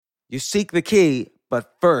You seek the key,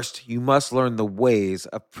 but first you must learn the ways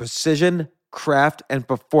of precision, craft, and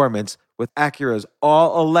performance with Acura's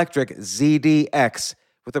all-electric ZDX.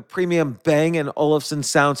 With a premium Bang & Olufsen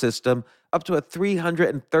sound system, up to a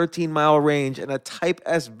 313-mile range, and a Type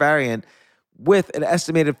S variant with an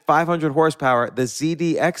estimated 500 horsepower, the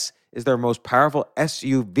ZDX is their most powerful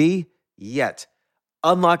SUV yet.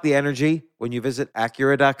 Unlock the energy when you visit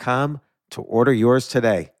Acura.com to order yours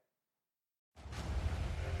today.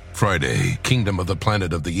 Friday, Kingdom of the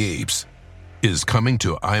Planet of the Apes is coming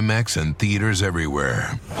to IMAX and theaters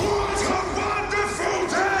everywhere. What a wonderful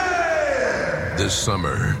day! This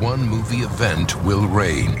summer, one movie event will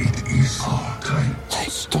reign. It is our time. They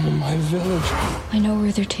stole my village. I know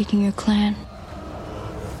where they're taking your clan.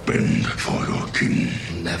 Bend for your king.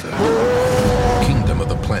 Never. Kingdom of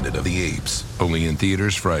the Planet of the Apes. Only in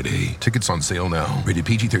theaters Friday. Tickets on sale now. Rated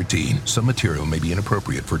PG-13. Some material may be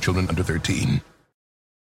inappropriate for children under 13.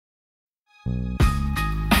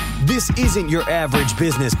 This isn't your average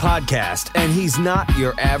business podcast, and he's not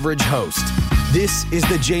your average host. This is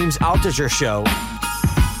the James Altucher Show.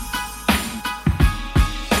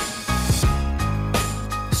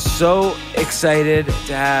 So excited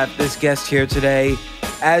to have this guest here today.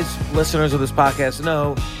 As listeners of this podcast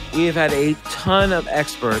know, we have had a ton of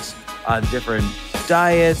experts on different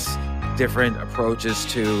diets, different approaches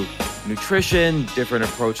to nutrition, different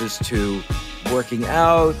approaches to working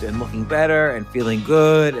out and looking better and feeling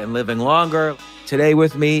good and living longer. Today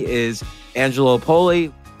with me is Angelo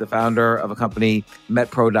Poli, the founder of a company,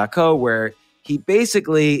 MetPro.co, where he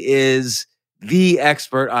basically is the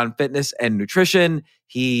expert on fitness and nutrition.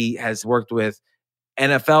 He has worked with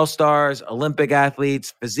NFL stars, Olympic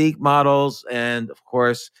athletes, physique models, and of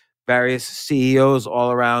course, various CEOs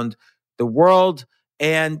all around the world.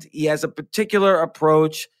 And he has a particular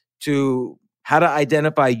approach to how to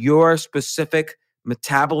identify your specific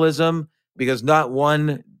metabolism, because not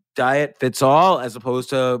one diet fits all, as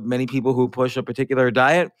opposed to many people who push a particular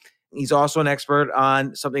diet. He's also an expert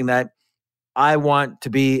on something that I want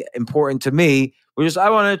to be important to me, which is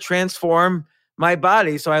I want to transform my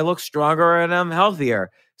body so I look stronger and I'm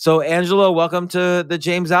healthier. So, Angelo, welcome to the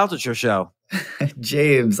James Altucher Show.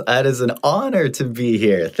 James, that is an honor to be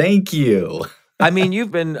here. Thank you. I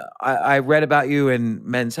mean, I read about you in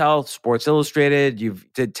Men's Health, Sports Illustrated.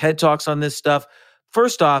 You've did TED Talks on this stuff.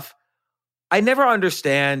 First off, I never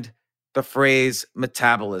understand the phrase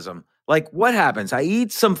metabolism. Like, what happens? I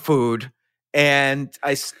eat some food and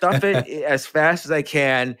I stuff it as fast as I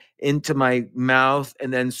can into my mouth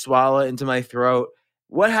and then swallow it into my throat.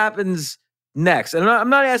 What happens next? And I'm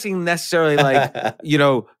not asking necessarily like,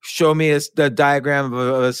 show me the diagram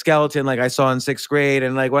of a skeleton like I saw in 6th grade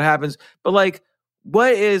and like what happens. But like,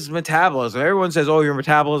 what is metabolism? Everyone says, oh, your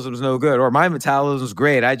metabolism is no good, or my metabolism is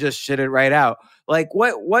great. I just shit it right out. Like,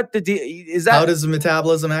 what is that? How does the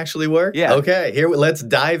metabolism actually work? Yeah. Okay, let's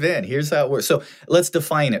dive in. Here's how it works. So let's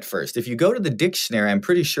define it first. If you go to the dictionary, I'm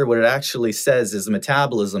pretty sure what it actually says is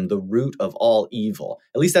metabolism, the root of all evil.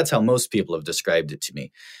 At least that's how most people have described it to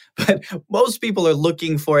me. But most people are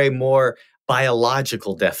looking for a more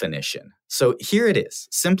biological definition. So here it is.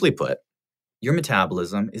 Simply put, your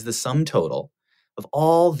metabolism is the sum total of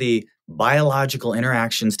all the biological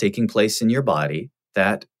interactions taking place in your body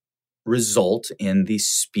that result in the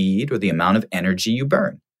speed or the amount of energy you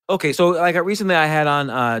burn. Okay, so like recently I had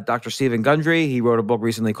on Dr. Stephen Gundry. He wrote a book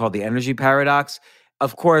recently called The Energy Paradox.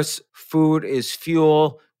 Of course, food is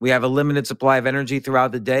fuel. We have a limited supply of energy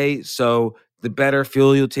throughout the day. So the better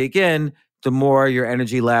fuel you take in, the more your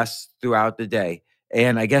energy lasts throughout the day.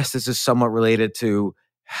 And I guess this is somewhat related to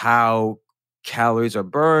how calories are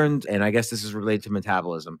burned. And I guess this is related to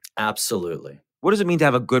metabolism. Absolutely. What does it mean to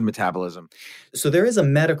have a good metabolism? So there is a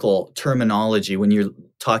medical terminology when you're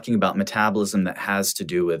talking about metabolism that has to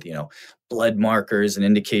do with, blood markers and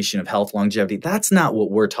indication of health longevity. That's not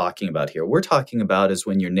what we're talking about here. We're talking about is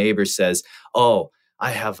when your neighbor says, oh,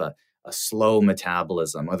 I have a slow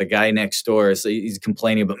metabolism, or the guy next door he's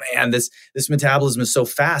complaining about, man, this metabolism is so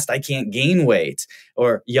fast, I can't gain weight.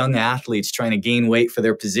 Or young athletes trying to gain weight for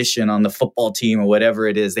their position on the football team or whatever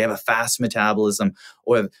it is, they have a fast metabolism.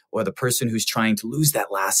 Or the person who's trying to lose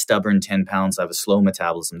that last stubborn 10 pounds have a slow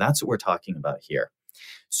metabolism. That's what we're talking about here.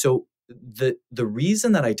 So the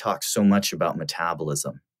reason that I talk so much about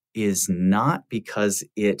metabolism is not because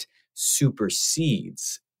it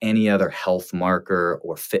supersedes any other health marker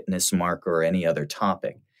or fitness marker or any other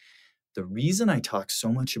topic. The reason I talk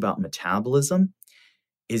so much about metabolism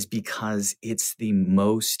is because it's the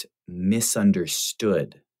most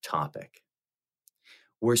misunderstood topic.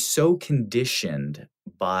 We're so conditioned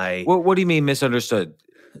by... What do you mean misunderstood?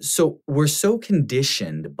 So we're so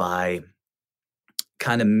conditioned by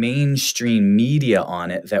kind of mainstream media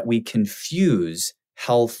on it that we confuse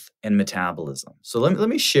health and metabolism. So let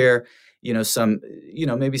me share,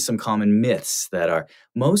 maybe some common myths that are,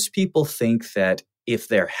 most people think that if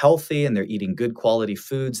they're healthy and they're eating good quality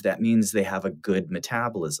foods, that means they have a good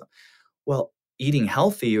metabolism. Well, eating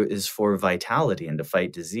healthy is for vitality and to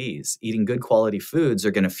fight disease. Eating good quality foods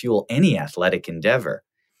are going to fuel any athletic endeavor.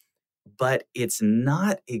 But it's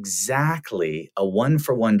not exactly a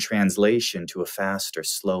one-for-one translation to a fast or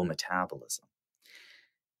slow metabolism.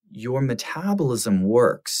 Your metabolism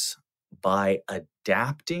works by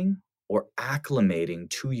adapting or acclimating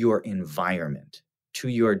to your environment, to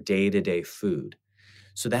your day-to-day food.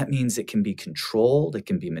 So that means it can be controlled, it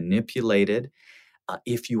can be manipulated,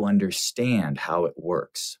 if you understand how it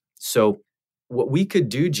works. So what we could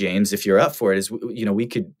do, James, if you're up for it, is we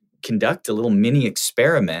could conduct a little mini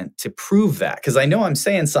experiment to prove that. Because I know I'm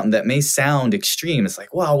saying something that may sound extreme. It's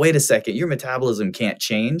like, wow, wait a second, your metabolism can't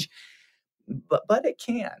change. But it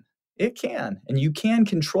can. It can. And you can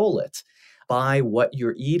control it by what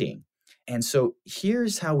you're eating. And so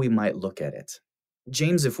here's how we might look at it.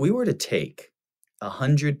 James, if we were to take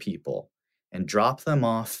 100 people and drop them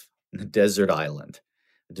off a deserted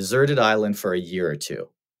island for a year or two.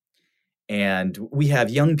 And we have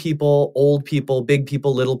young people, old people, big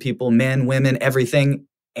people, little people, men, women, everything.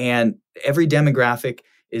 And every demographic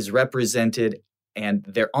is represented. And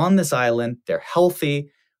they're on this island. They're healthy.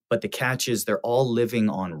 But the catch is they're all living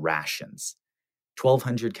on rations,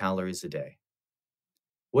 1,200 calories a day.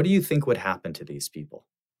 What do you think would happen to these people?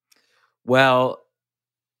 Well,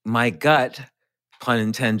 my gut, pun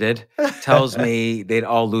intended, tells me they'd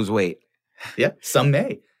all lose weight. Yeah, some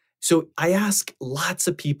may. So I ask lots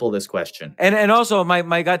of people this question. And also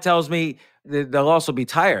my gut tells me that they'll also be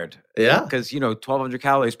tired. Yeah. Because, 1,200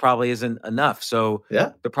 calories probably isn't enough. So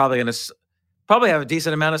yeah, they're probably going to have a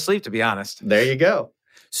decent amount of sleep, to be honest. There you go.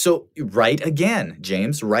 So right again,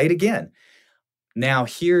 James, right again. Now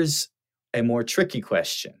here's a more tricky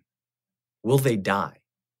question. Will they die?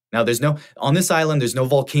 Now, on this island, there's no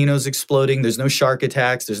volcanoes exploding. There's no shark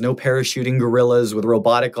attacks. There's no parachuting gorillas with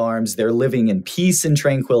robotic arms. They're living in peace and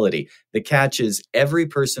tranquility. The catch is every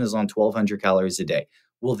person is on 1,200 calories a day.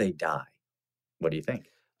 Will they die? What do you think?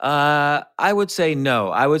 I would say no.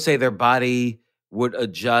 I would say their body would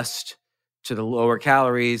adjust to the lower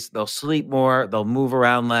calories. They'll sleep more. They'll move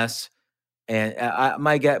around less. And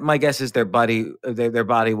my guess is their body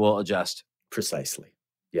will adjust. Precisely.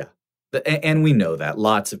 Yeah. And we know that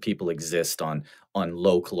lots of people exist on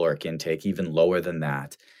low caloric intake, even lower than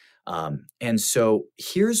that. And so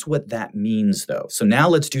here's what that means, though. So now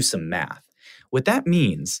let's do some math. What that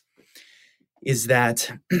means is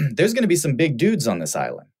that there's going to be some big dudes on this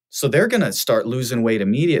island. So they're going to start losing weight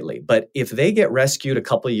immediately. But if they get rescued a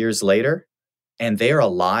couple of years later and they are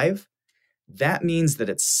alive, that means that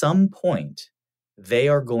at some point they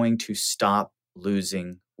are going to stop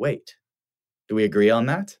losing weight. Do we agree on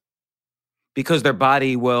that? Because their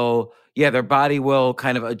body will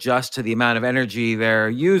kind of adjust to the amount of energy they're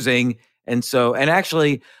using. And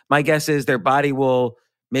actually, my guess is their body will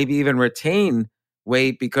maybe even retain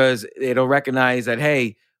weight because it'll recognize that,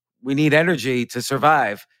 hey, we need energy to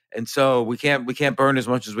survive. And so we can't burn as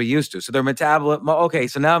much as we used to. So their metabolism, okay,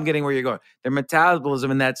 so now I'm getting where you're going. Their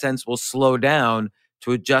metabolism in that sense will slow down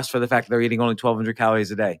to adjust for the fact that they're eating only 1,200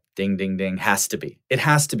 calories a day. Ding, ding, ding. Has to be. It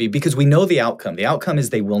has to be because we know the outcome. The outcome is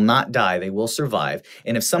they will not die. They will survive.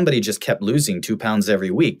 And if somebody just kept losing 2 pounds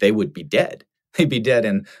every week, they would be dead. They'd be dead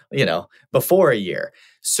in, before a year.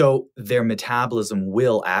 So their metabolism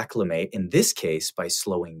will acclimate, in this case, by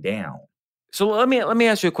slowing down. So let me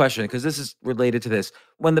ask you a question, because this is related to this.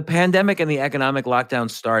 When the pandemic and the economic lockdown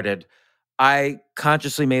started, I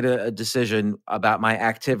consciously made a decision about my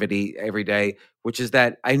activity every day, which is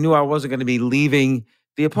that I knew I wasn't going to be leaving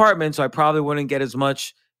the apartment, so I probably wouldn't get as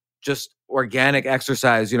much just organic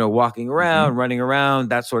exercise, walking around, running around,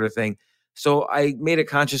 that sort of thing. So I made a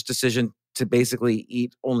conscious decision to basically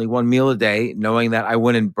eat only one meal a day, knowing that I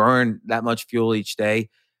wouldn't burn that much fuel each day.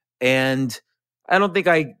 And I don't think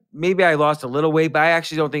maybe I lost a little weight, but I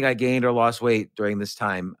actually don't think I gained or lost weight during this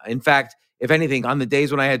time. In fact, if anything, on the days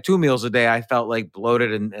when I had 2 meals a day, I felt like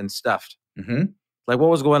bloated and stuffed. Mm-hmm. Like, what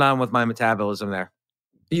was going on with my metabolism there?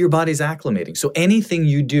 Your body's acclimating. So anything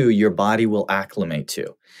you do, your body will acclimate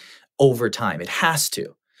to over time. It has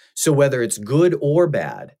to. So whether it's good or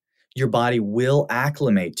bad, your body will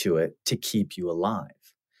acclimate to it to keep you alive.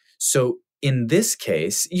 So in this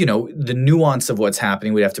case, the nuance of what's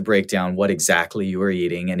happening, we'd have to break down what exactly you were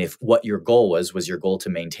eating. And if what your goal was your goal to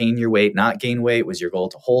maintain your weight, not gain weight? Was your goal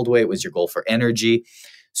to hold weight? Was your goal for energy?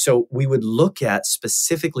 So we would look at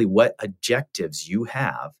specifically what objectives you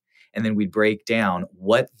have And then we'd break down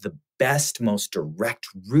what the best, most direct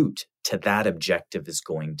route to that objective is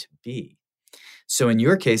going to be. So in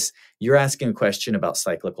your case, you're asking a question about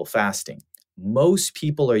cyclical fasting. Most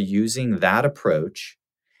people are using that approach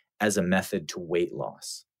as a method to weight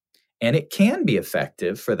loss. And it can be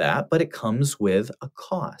effective for that, but it comes with a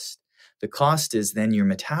cost. The cost is then your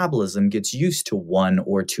metabolism gets used to 1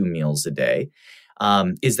 or 2 meals a day.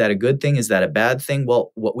 Is that a good thing? Is that a bad thing?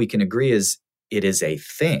 Well, what we can agree is it is a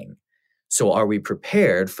thing. So are we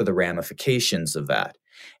prepared for the ramifications of that?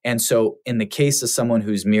 And so in the case of someone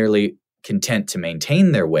who's merely content to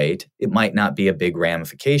maintain their weight, it might not be a big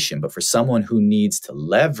ramification. But for someone who needs to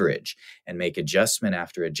leverage and make adjustment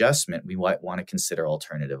after adjustment, we might want to consider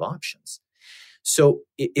alternative options. So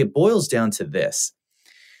it boils down to this.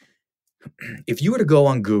 If you were to go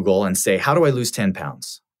on Google and say, how do I lose 10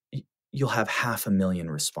 pounds? You'll have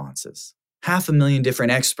 500,000 responses, 500,000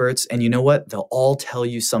 different experts. And you know what? They'll all tell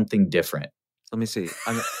you something different. Let me see.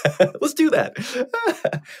 Let's do that.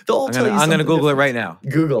 I'm going to Google it right now.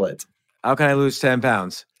 Google it. How can I lose 10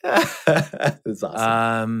 pounds? That's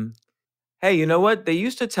awesome. Hey, you know what? They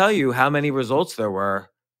used to tell you how many results there were.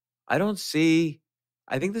 I don't see.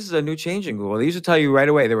 I think this is a new change in Google. They used to tell you right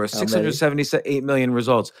away there were 678 million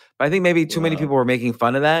results. But I think maybe too many people were making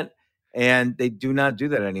fun of that, and they do not do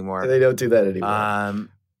that anymore. They don't do that anymore.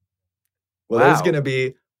 There's going to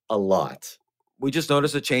be a lot. We just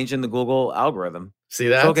noticed a change in the Google algorithm. See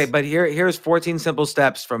that? Okay, but here's 14 simple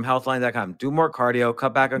steps from healthline.com. Do more cardio,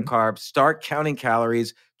 cut back on carbs, start counting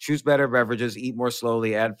calories, choose better beverages, eat more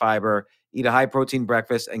slowly, add fiber, eat a high protein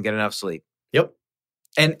breakfast, and get enough sleep. Yep.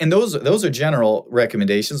 And those are general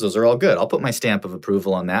recommendations. Those are all good. I'll put my stamp of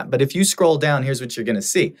approval on that. But if you scroll down, here's what you're going to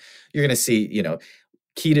see. You're going to see,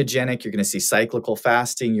 ketogenic, you're going to see cyclical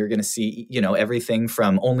fasting, you're going to see, everything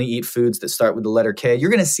from only eat foods that start with the letter K. You're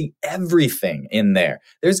going to see everything in there.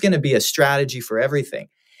 There's going to be a strategy for everything.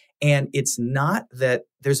 And it's not that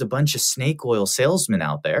there's a bunch of snake oil salesmen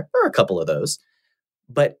out there. There are a couple of those.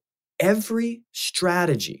 But every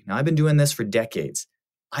strategy, now I've been doing this for decades,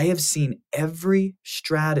 I have seen every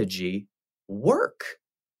strategy work.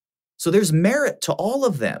 So there's merit to all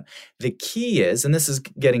of them. The key is, and this is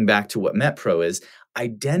getting back to what MetPro is,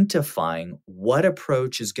 identifying what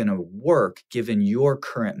approach is going to work given your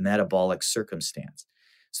current metabolic circumstance.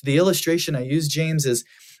 So the illustration I use, James, is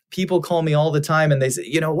people call me all the time and they say,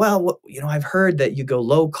 I've heard that you go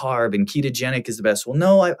low carb and ketogenic is the best. Well,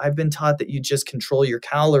 no, I've been taught that you just control your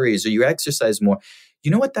calories or you exercise more. You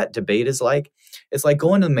know what that debate is like? It's like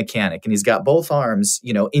going to the mechanic and he's got both arms,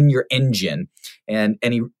 in your engine and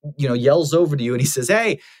he, yells over to you and he says,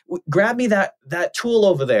 hey, grab me that tool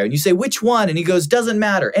over there. And you say, which one? And he goes, doesn't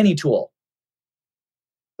matter, any tool.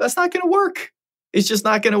 That's not going to work. It's just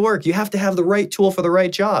not going to work. You have to have the right tool for the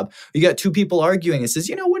right job. You got two people arguing and says,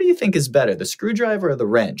 what do you think is better, the screwdriver or the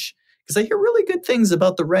wrench? Because I hear really good things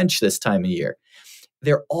about the wrench this time of year.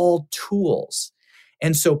 They're all tools.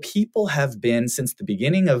 And so people have been, since the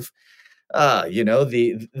beginning of,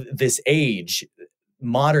 this age,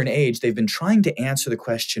 modern age, they've been trying to answer the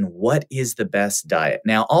question, what is the best diet?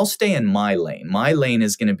 Now, I'll stay in my lane. My lane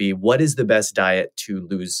is going to be, what is the best diet to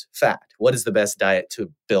lose fat? What is the best diet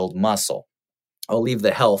to build muscle? I'll leave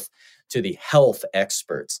the health to the health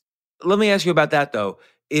experts. Let me ask you about that, though.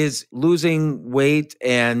 Is losing weight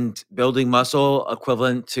and building muscle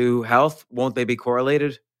equivalent to health? Won't they be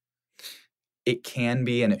correlated? It can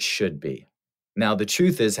be and it should be. Now, the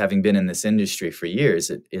truth is, having been in this industry for years,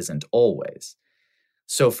 it isn't always.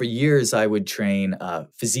 So for years, I would train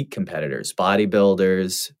physique competitors,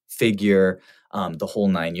 bodybuilders, figure, the whole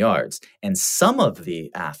 9 yards. And some of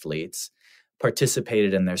the athletes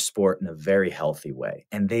participated in their sport in a very healthy way,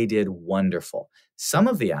 and they did wonderful. Some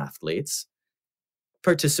of the athletes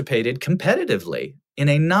participated competitively in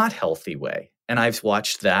a not healthy way. And I've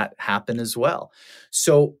watched that happen as well.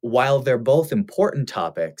 So while they're both important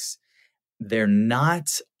topics, they're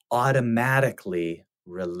not automatically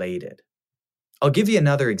related. I'll give you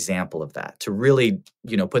another example of that to really,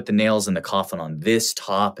 put the nails in the coffin on this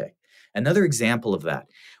topic. Another example of that.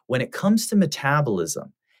 When it comes to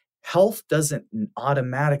metabolism, health doesn't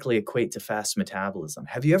automatically equate to fast metabolism.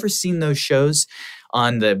 Have you ever seen those shows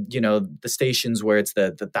on the stations where it's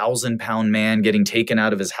the 1,000-pound man getting taken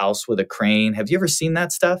out of his house with a crane? Have you ever seen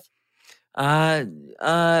that stuff?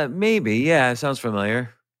 Maybe. Yeah, sounds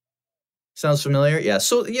familiar. Sounds familiar? Yeah.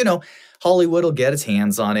 So, Hollywood will get its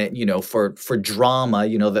hands on it, for drama,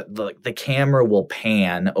 the camera will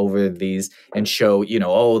pan over these and show,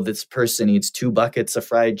 this person eats 2 buckets of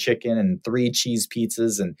fried chicken and 3 cheese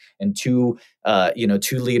pizzas and 2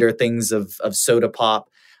 2-liter things of soda pop.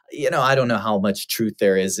 I don't know how much truth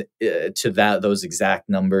there is to those exact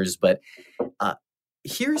numbers, but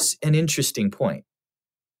here's an interesting point.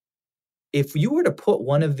 If you were to put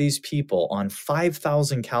one of these people on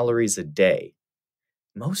 5,000 calories a day,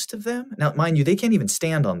 most of them, now mind you, they can't even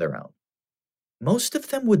stand on their own. Most of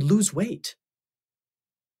them would lose weight.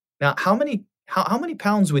 Now, how many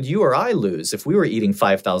pounds would you or I lose if we were eating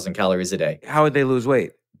 5,000 calories a day? How would they lose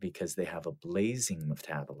weight? Because they have a blazing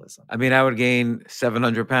metabolism. I mean, I would gain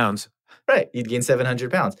 700 pounds. Right. You'd gain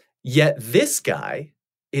 700 pounds. Yet this guy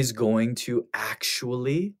is going to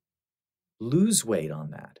actually lose weight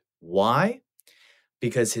on that. Why?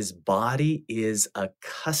 Because his body is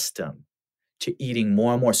accustomed to eating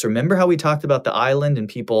more and more. So remember how we talked about the island and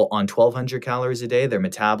people on 1,200 calories a day, their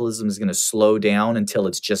metabolism is going to slow down until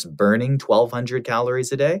it's just burning 1,200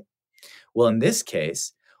 calories a day? Well, in this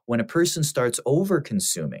case, when a person starts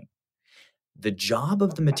over-consuming, the job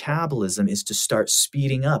of the metabolism is to start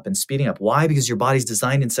speeding up and speeding up. Why? Because your body's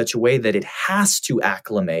designed in such a way that it has to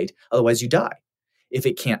acclimate, otherwise you die. If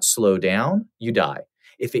it can't slow down, you die.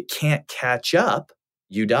 If it can't catch up,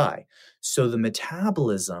 you die. So the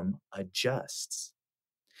metabolism adjusts.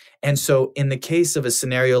 And so in the case of a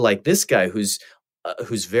scenario like this guy who's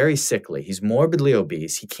very sickly, he's morbidly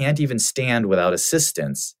obese, he can't even stand without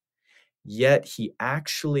assistance, yet he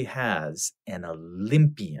actually has an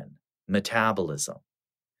Olympian metabolism.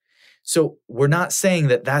 So we're not saying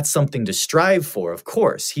that that's something to strive for. Of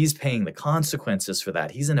course, he's paying the consequences for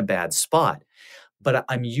that. He's in a bad spot. But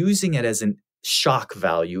I'm using it as a shock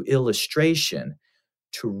value illustration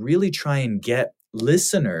to really try and get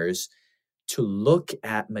listeners to look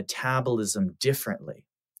at metabolism differently.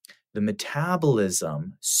 The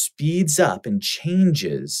metabolism speeds up and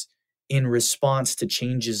changes in response to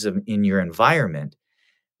changes in your environment.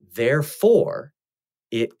 Therefore,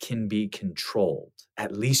 it can be controlled,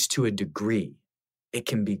 at least to a degree. It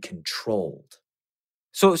can be controlled.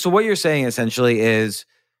 So what you're saying essentially is,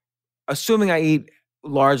 assuming I eat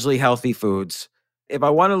largely healthy foods, if I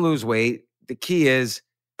want to lose weight, the key is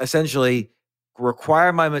essentially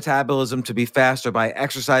require my metabolism to be faster by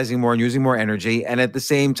exercising more and using more energy, and at the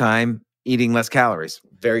same time, eating less calories.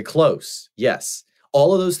 Very close. Yes.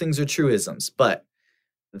 All of those things are truisms, but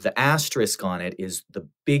the asterisk on it is the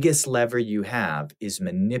biggest lever you have is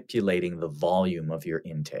manipulating the volume of your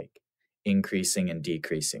intake, increasing and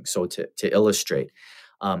decreasing. So to illustrate,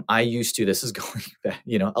 I used to, this is going back,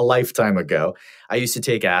 a lifetime ago, I used to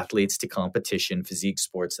take athletes to competition, physique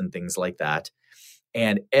sports and things like that.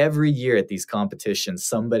 And every year at these competitions,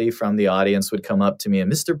 somebody from the audience would come up to me and,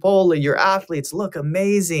 Mr. Poli, your athletes look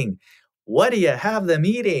amazing. What do you have them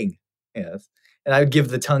eating? Yes. And I would give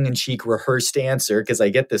the tongue-in-cheek rehearsed answer because I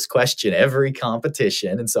get this question every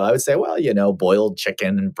competition. And so I would say, well, boiled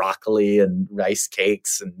chicken and broccoli and rice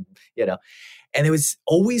cakes and, and it was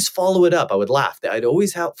always follow it up. I would laugh. I'd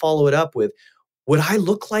always follow it up with, would I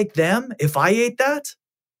look like them if I ate that?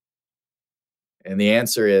 And the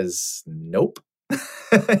answer is nope,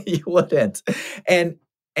 you wouldn't. And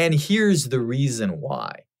here's the reason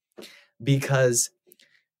why. Because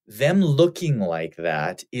them looking like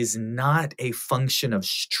that is not a function of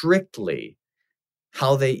strictly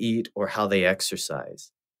how they eat or how they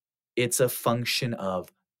exercise. It's a function of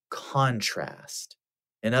contrast.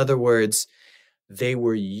 In other words, they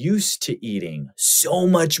were used to eating so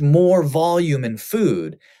much more volume in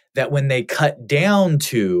food that when they cut down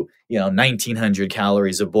to, 1,900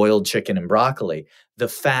 calories of boiled chicken and broccoli, the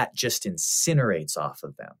fat just incinerates off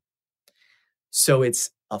of them. So it's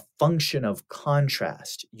a function of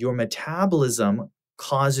contrast. Your metabolism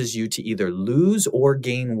causes you to either lose or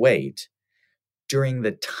gain weight during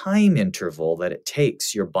the time interval that it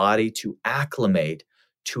takes your body to acclimate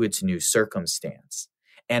to its new circumstance.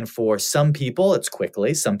 And for some people, it's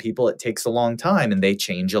quickly. Some people, it takes a long time, and they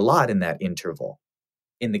change a lot in that interval.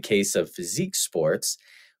 In the case of physique sports,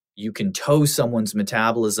 you can tow someone's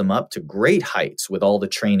metabolism up to great heights with all the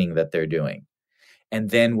training that they're doing. And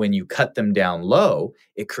then when you cut them down low,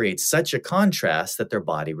 it creates such a contrast that their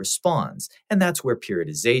body responds. And that's where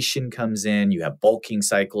periodization comes in. You have bulking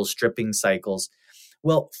cycles, stripping cycles.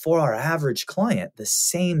 Well, for our average client, the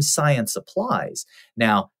same science applies.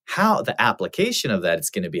 Now, how the application of that is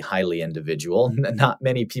going to be highly individual. Not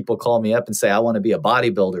many people call me up and say, I want to be a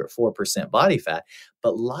bodybuilder at 4% body fat.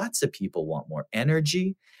 But lots of people want more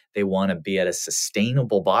energy. They want to be at a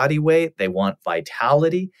sustainable body weight. They want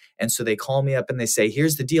vitality. And so they call me up and they say,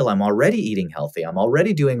 here's the deal. I'm already eating healthy. I'm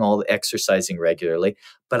already doing all the exercising regularly,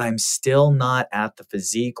 but I'm still not at the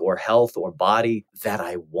physique or health or body that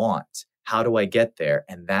I want. How do I get there?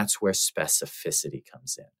 And that's where specificity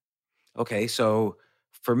comes in. Okay, so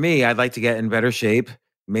for me, I'd like to get in better shape,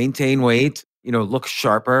 maintain weight, look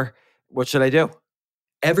sharper? What should I do?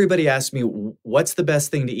 Everybody asks me, what's the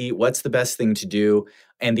best thing to eat? What's the best thing to do?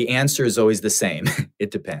 And the answer is always the same.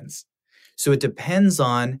 It depends. So it depends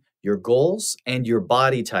on your goals and your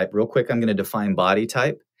body type. Real quick, I'm going to define body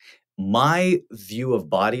type. My view of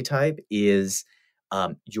body type is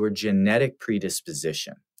your genetic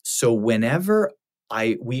predisposition. So whenever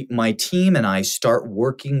my team and I start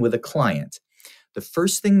working with a client, the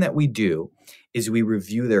first thing that we do is we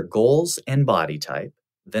review their goals and body type,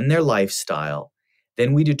 then their lifestyle.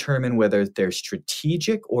 Then we determine whether they're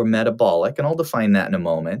strategic or metabolic, and I'll define that in a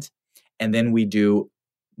moment. And then we do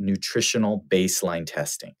nutritional baseline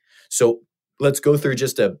testing. So let's go through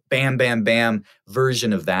just a bam, bam, bam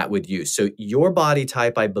version of that with you. So your body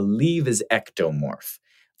type, I believe, is ectomorph.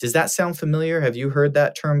 Does that sound familiar? Have you heard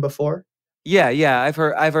that term before? Yeah, I've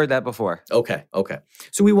heard that before. Okay.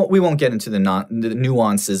 So we won't get into the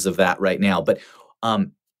nuances of that right now, but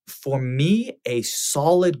for me, a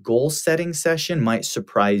solid goal setting session might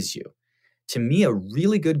surprise you. To me, a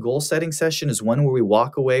really good goal setting session is one where we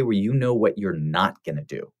walk away where you know what you're not going to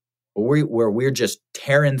do, where we're just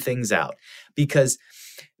tearing things out. Because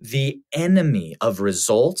the enemy of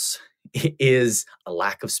results is a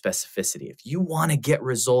lack of specificity. If you want to get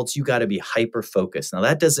results, you got to be hyper focused. Now,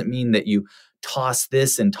 that doesn't mean that you toss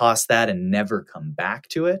this and toss that and never come back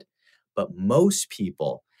to it. But most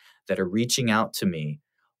people that are reaching out to me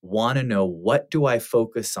want to know, what do I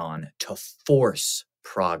focus on to force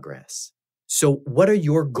progress? So what are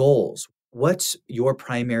your goals? What's your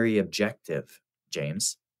primary objective,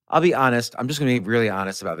 James? I'll be honest. I'm just going to be really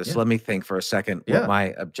honest about this. Yeah. So let me think for a second what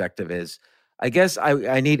my objective is. I guess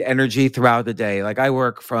I need energy throughout the day. Like I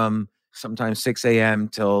work from sometimes 6 a.m.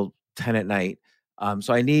 till 10 at night.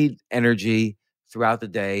 So I need energy throughout the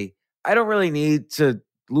day. I don't really need to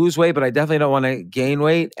lose weight, but I definitely don't want to gain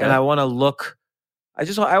weight. And I want to look, I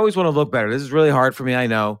always want to look better. This is really hard for me. I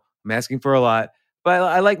know I'm asking for a lot, but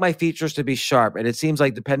I like my features to be sharp. And it seems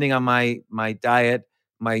like depending on my diet,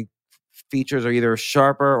 my features are either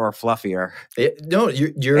sharper or fluffier.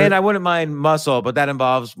 You're and I wouldn't mind muscle, but that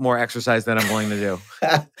involves more exercise than I'm willing to do.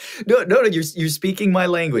 No, you're speaking my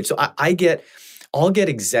language. So I'll get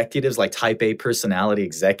executives, like type A personality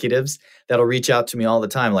executives, that'll reach out to me all the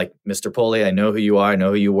time. Like, Mr. Poli, I know who you are. I know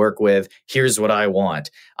who you work with. Here's what I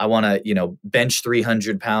want. I want to, bench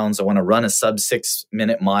 300 pounds. I want to run a sub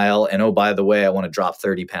 6-minute mile. And oh, by the way, I want to drop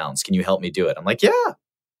 30 pounds. Can you help me do it? I'm like, yeah,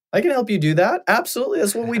 I can help you do that. Absolutely.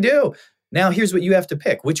 That's what we do. Now, here's what you have to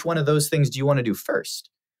pick. Which one of those things do you want to do first?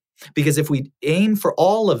 Because if we aim for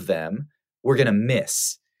all of them, we're going to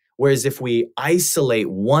miss. Whereas if we isolate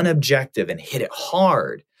one objective and hit it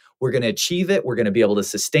hard, we're going to achieve it. We're going to be able to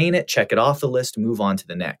sustain it, check it off the list, move on to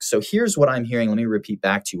the next. So here's what I'm hearing. Let me repeat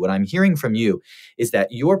back to you. What I'm hearing from you is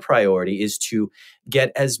that your priority is to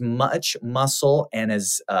get as much muscle and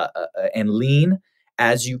and lean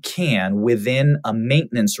as you can within a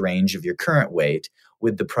maintenance range of your current weight,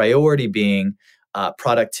 with the priority being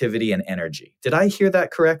productivity and energy. Did I hear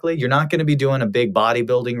that correctly? You're not going to be doing a big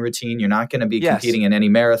bodybuilding routine. You're not going to be competing in any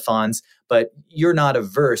marathons, but you're not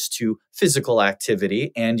averse to physical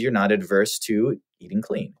activity and you're not adverse to eating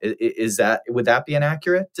clean. Would that be an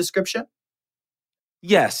accurate description?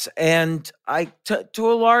 Yes. And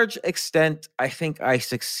to a large extent, I think I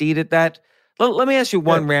succeed at that. Let me ask you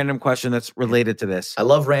one random question that's related to this. I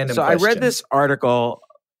love random questions. I read this article.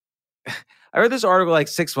 Like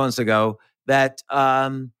 6 months ago that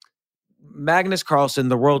Magnus Carlsen,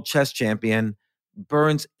 the world chess champion,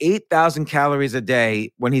 burns 8,000 calories a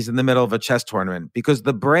day when he's in the middle of a chess tournament, because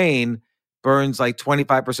the brain burns like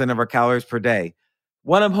 25% of our calories per day.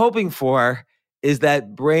 What I'm hoping for is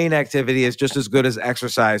that brain activity is just as good as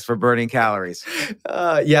exercise for burning calories.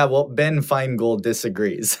 Well, Ben Feingold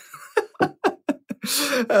disagrees.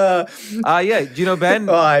 Do you know Ben?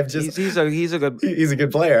 He's a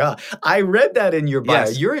good player, huh? I read that in your bio.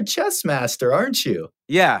 Yes. You're a chess master, aren't you?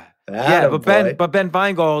 Yeah. But Ben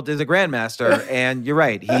Feingold is a grandmaster, and you're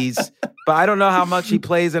right. But I don't know how much he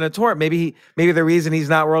plays in a tour. Maybe the reason he's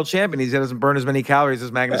not world champion is he doesn't burn as many calories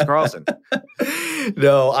as Magnus Carlsen.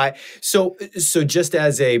 No, so just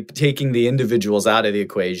as taking the individuals out of the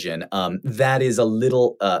equation, that is a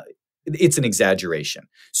little it's an exaggeration.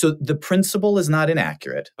 So the principle is not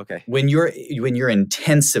inaccurate. Okay. When you're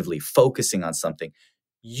intensively focusing on something,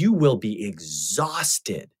 you will be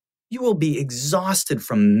exhausted. You will be exhausted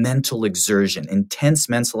from mental exertion. Intense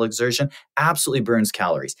mental exertion absolutely burns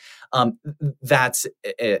calories. That's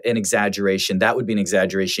an exaggeration. That would be an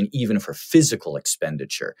exaggeration even for physical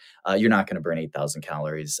expenditure. You're not going to burn 8,000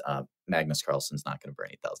 calories. Magnus Carlsen's not going to burn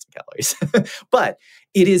 8,000 calories. But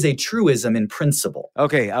it is a truism in principle.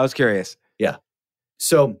 Okay, I was curious. Yeah.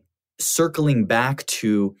 So circling back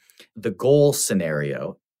to the goal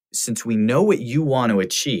scenario, since we know what you want to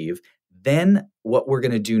achieve, then what we're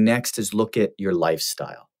going to do next is look at your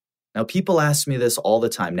lifestyle. Now, people ask me this all the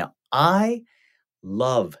time. Now, I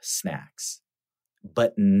love snacks,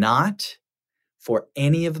 but not for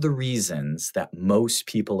any of the reasons that most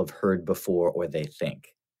people have heard before or they think.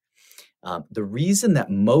 The reason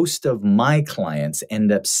that most of my clients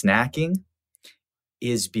end up snacking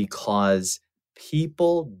is because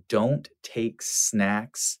people don't take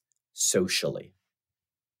snacks socially.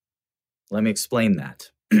 Let me explain that.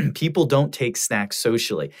 People don't take snacks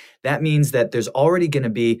socially. That means that there's already going to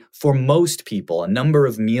be, for most people, a number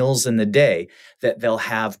of meals in the day that they'll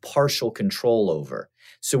have partial control over.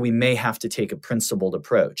 So we may have to take a principled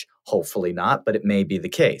approach. Hopefully not, but it may be the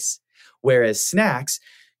case. Whereas snacks,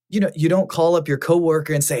 you don't call up your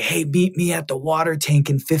coworker and say, hey, meet me at the water tank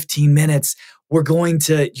in 15 minutes. We're going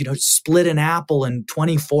to, split an apple and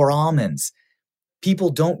 24 almonds. People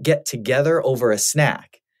don't get together over a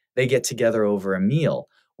snack. They get together over a meal,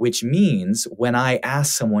 which means when I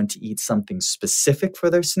ask someone to eat something specific for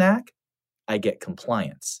their snack, I get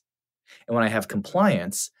compliance. And when I have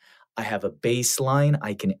compliance, I have a baseline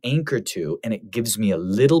I can anchor to, and it gives me a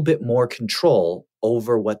little bit more control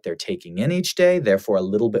over what they're taking in each day, therefore a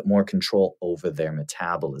little bit more control over their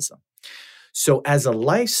metabolism. So as a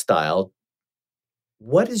lifestyle,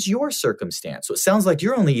 what is your circumstance? So it sounds like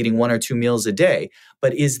you're only eating 1 or 2 meals a day,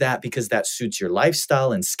 but is that because that suits your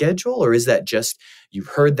lifestyle and schedule? Or is that just you've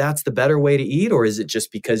heard that's the better way to eat? Or is it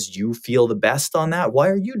just because you feel the best on that? Why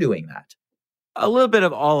are you doing that? A little bit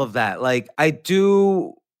of all of that. Like, I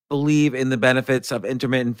do believe in the benefits of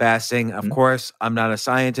intermittent fasting. Of course, I'm not a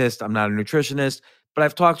scientist. I'm not a nutritionist, but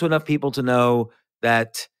I've talked to enough people to know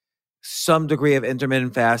that some degree of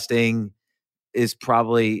intermittent fasting is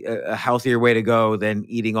probably a healthier way to go than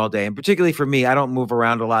eating all day. And particularly for me, I don't move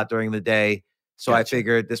around a lot during the day. So I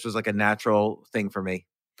figured this was like a natural thing for me.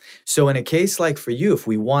 So in a case like for you, if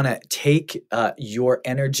we want to take your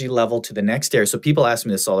energy level to the next area, so people ask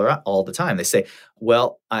me this all the time. They say,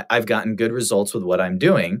 well, I've gotten good results with what I'm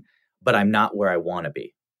doing, but I'm not where I want to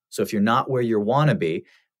be. So if you're not where you want to be,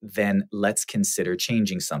 then let's consider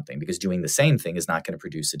changing something, because doing the same thing is not going to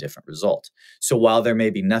produce a different result. So while there may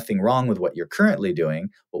be nothing wrong with what you're currently doing,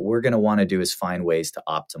 what we're going to want to do is find ways to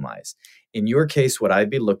optimize. In your case, what I'd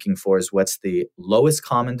be looking for is what's the lowest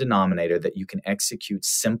common denominator that you can execute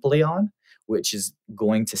simply on, which is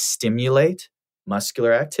going to stimulate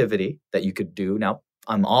muscular activity that you could do. Now,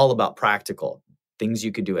 I'm all about practical things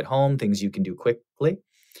you could do at home, things you can do quickly.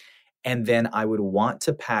 And then I would want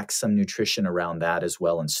to pack some nutrition around that as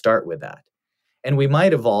well and start with that. And we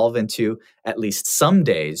might evolve into at least some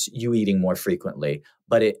days you eating more frequently,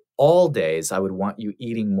 but all days I would want you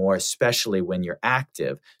eating more, especially when you're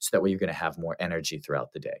active, so that way you're going to have more energy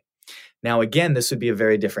throughout the day. Now, again, this would be a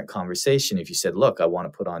very different conversation if you said, look, I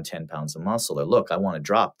want to put on 10 pounds of muscle, or look, I want to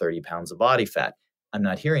drop 30 pounds of body fat. I'm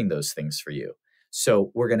not hearing those things for you. So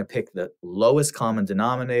we're going to pick the lowest common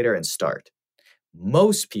denominator and start.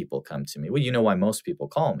 Most people come to me. Well, you know why most people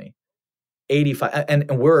call me. 85,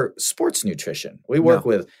 and we're sports nutrition. We work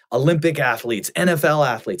with Olympic athletes, NFL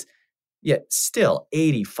athletes. Yet still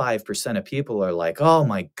 85% of people are like, oh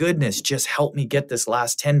my goodness, just help me get this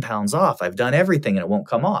last 10 pounds off. I've done everything and it won't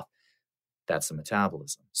come off. That's the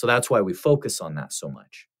metabolism. So that's why we focus on that so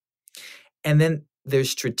much. And then there's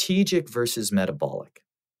strategic versus metabolic.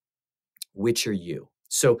 Which are you?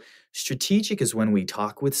 So strategic is when we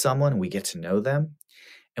talk with someone, we get to know them,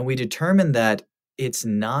 and we determine that it's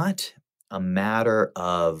not a matter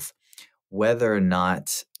of whether or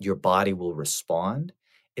not your body will respond.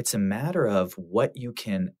 It's a matter of what you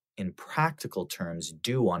can, in practical terms,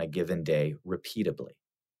 do on a given day repeatably.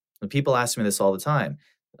 When people ask me this all the time,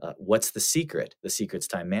 what's the secret? The secret's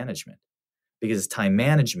time management. Because time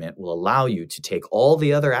management will allow you to take all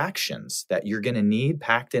the other actions that you're going to need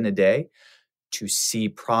packed in a day to see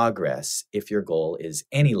progress if your goal is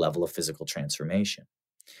any level of physical transformation.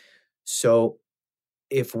 So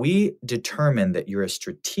if we determine that you're a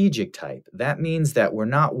strategic type, that means that we're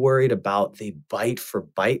not worried about the bite for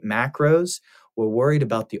bite macros. We're worried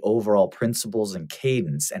about the overall principles and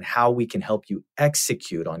cadence and how we can help you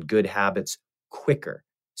execute on good habits quicker.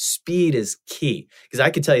 Speed is key, because I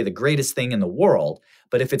could tell you the greatest thing in the world,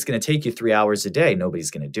 but if it's going to take you 3 hours a day, nobody's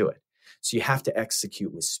going to do it. So you have to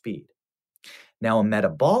execute with speed. Now, a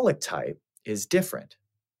metabolic type is different.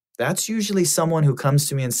 That's usually someone who comes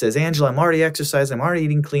to me and says, Angelo, I'm already exercising, I'm already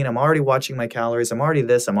eating clean, I'm already watching my calories, I'm already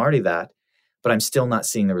this, I'm already that, but I'm still not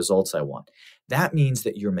seeing the results I want. That means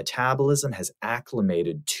that your metabolism has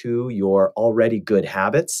acclimated to your already good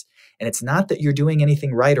habits. And it's not that you're doing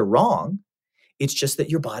anything right or wrong. It's just that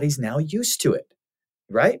your body's now used to it,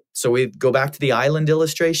 right? So we go back to the island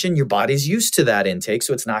illustration. Your body's used to that intake,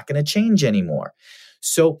 so it's not going to change anymore.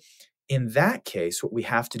 So in that case, what we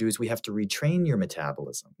have to do is we have to retrain your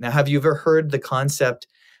metabolism. Now, have you ever heard the concept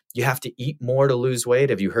you have to eat more to lose weight?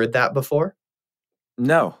 Have you heard that before?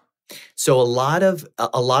 No. So a lot of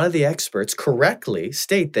the experts correctly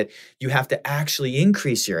state that you have to actually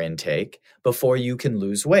increase your intake before you can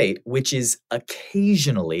lose weight, which is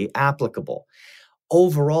occasionally applicable.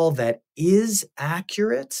 Overall, that is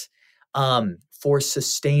accurate for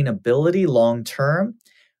sustainability long term,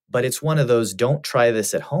 but it's one of those don't try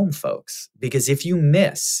this at home, folks, because if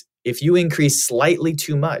you increase slightly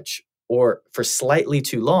too much or for slightly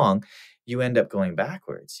too long, you end up going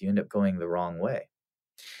backwards. You end up going the wrong way.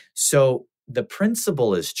 So the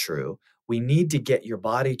principle is true. We need to get your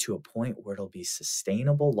body to a point where it'll be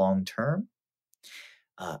sustainable long term.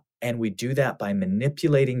 And we do that by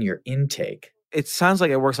manipulating your intake. It sounds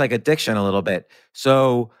like it works like addiction a little bit.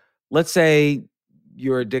 So let's say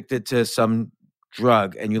you're addicted to some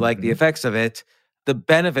drug and you like the effects of it. The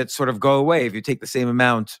benefits sort of go away if you take the same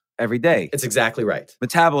amount every day. It's exactly right.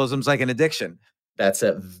 Metabolism's like an addiction. That's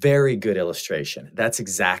a very good illustration. That's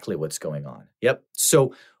exactly what's going on. Yep.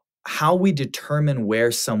 So how we determine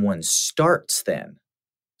where someone starts then,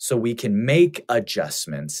 so we can make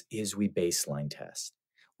adjustments, is we baseline test.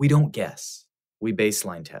 We don't guess. We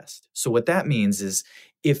baseline test. So what that means is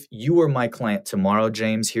if you were my client tomorrow,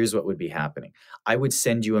 James, here's what would be happening. I would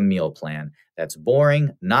send you a meal plan that's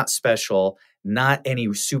boring, not special, not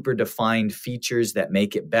any super defined features that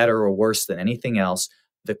make it better or worse than anything else.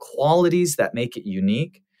 The qualities that make it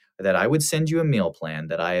unique are that I would send you a meal plan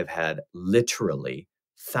that I have had literally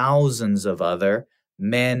thousands of other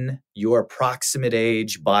men, your approximate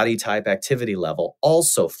age, body type, activity level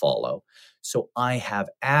also follow. So I have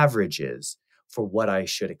averages for what I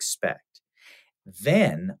should expect.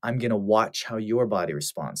 Then I'm going to watch how your body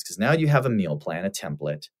responds, because now you have a meal plan, a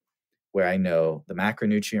template, where I know the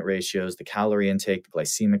macronutrient ratios, the calorie intake, the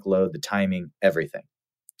glycemic load, the timing, everything.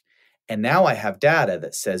 And now I have data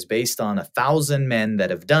that says, based on 1,000 men that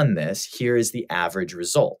have done this, here is the average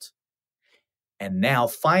result. And now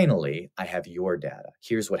finally, I have your data.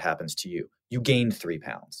 Here's what happens to you. You gained 3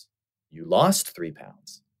 pounds. You lost 3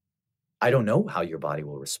 pounds. I don't know how your body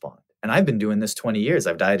will respond. And I've been doing this 20 years.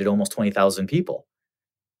 I've dieted almost 20,000 people.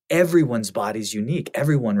 Everyone's body's unique.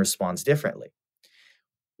 Everyone responds differently.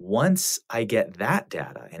 Once I get that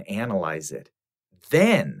data and analyze it,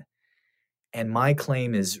 then, and my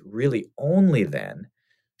claim is really only then,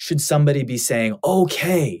 should somebody be saying,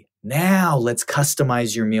 okay, now let's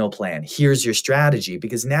customize your meal plan. Here's your strategy,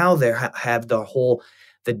 because now they have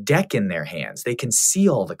the deck in their hands. They can see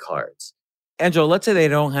all the cards. Angelo, let's say they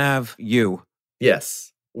don't have you.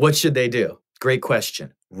 Yes. What should they do? Great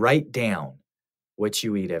question. Write down what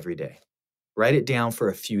you eat every day. Write it down for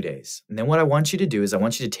a few days. And then what I want you to do is I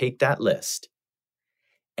want you to take that list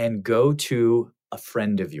and go to a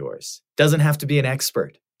friend of yours. Doesn't have to be an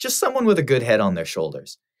expert, just someone with a good head on their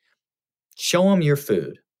shoulders. Show them your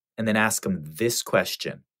food and then ask them this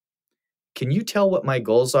question. Can you tell what my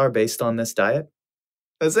goals are based on this diet?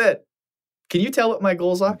 That's it. Can you tell what my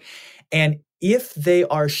goals are? And if they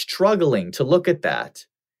are struggling to look at that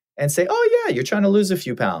and say, oh yeah, you're trying to lose a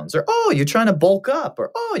few pounds, or oh, you're trying to bulk up,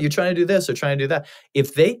 or oh, you're trying to do this or trying to do that.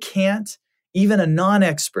 If they can't, even a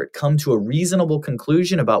non-expert, come to a reasonable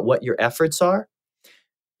conclusion about what your efforts are,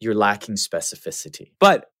 you're lacking specificity.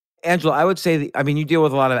 But Angelo, I would say, you deal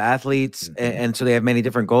with a lot of athletes, and so they have many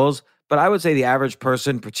different goals. But I would say the average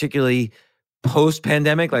person, particularly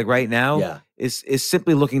post-pandemic, like right now, is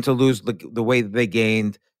simply looking to lose the weight that they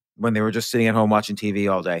gained when they were just sitting at home watching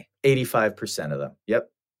TV all day. 85% of them. Yep.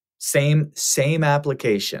 Same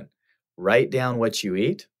application. Write down what you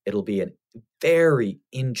eat. It'll be a very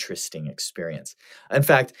interesting experience. In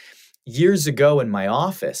fact, years ago in my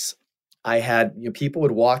office, I had people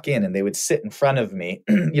would walk in and they would sit in front of me,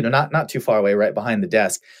 not too far away, right behind the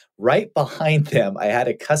desk. Right behind them, I had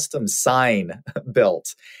a custom sign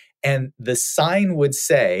built. And the sign would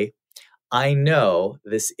say, I know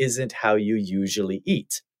this isn't how you usually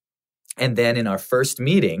eat. And then in our first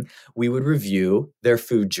meeting, we would review their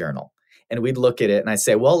food journal. And we'd look at it and I'd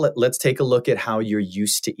say, well, let's take a look at how you're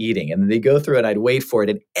used to eating. And then they go through it, I'd wait for it.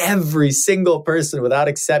 And every single person without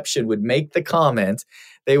exception would make the comment.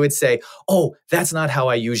 They would say, oh, that's not how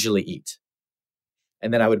I usually eat.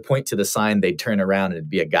 And then I would point to the sign, they'd turn around and it'd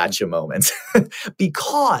be a gotcha moment.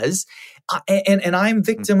 Because, and I'm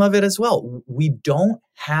victim of it as well, we don't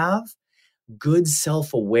have good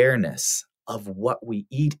self-awareness of what we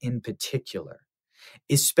eat in particular,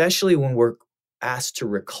 especially when we're asked to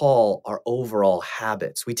recall our overall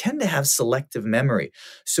habits. We tend to have selective memory.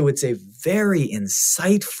 So it's a very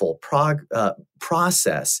insightful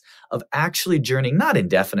process of actually journeying, not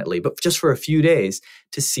indefinitely, but just for a few days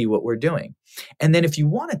to see what we're doing. And then if you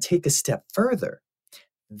want to take a step further,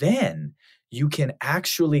 then you can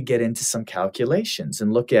actually get into some calculations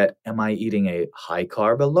and look at, am I eating a high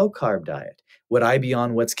carb or low carb diet? Would I be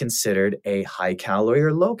on what's considered a high calorie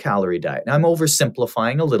or low calorie diet? Now, I'm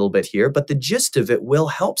oversimplifying a little bit here, but the gist of it will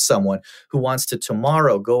help someone who wants to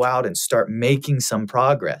tomorrow go out and start making some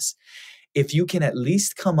progress. If you can at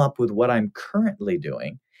least come up with what I'm currently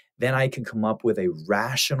doing, then I can come up with a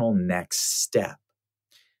rational next step.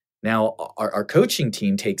 Now, our coaching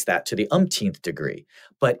team takes that to the umpteenth degree,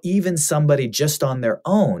 but even somebody just on their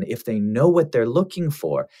own, if they know what they're looking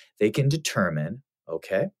for, they can determine,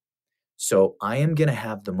 okay, so I am going to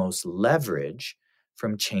have the most leverage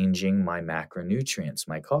from changing my macronutrients,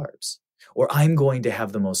 my carbs, or I'm going to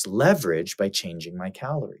have the most leverage by changing my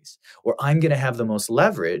calories, or I'm going to have the most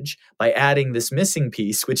leverage by adding this missing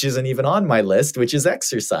piece, which isn't even on my list, which is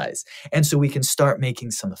exercise. And so we can start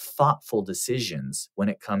making some thoughtful decisions when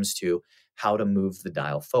it comes to how to move the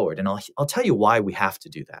dial forward. And I'll tell you why we have to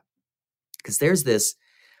do that. Because there's this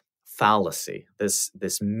fallacy, this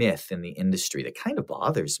myth in the industry that kind of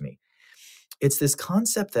bothers me. It's this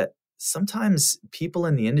concept that sometimes people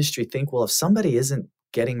in the industry think, well, if somebody isn't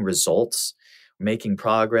getting results, making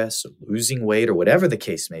progress, or losing weight, or whatever the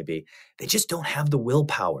case may be, they just don't have the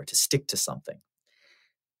willpower to stick to something.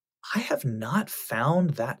 I have not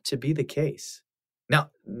found that to be the case.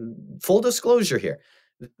 Now, full disclosure here,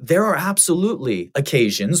 there are absolutely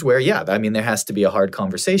occasions where, there has to be a hard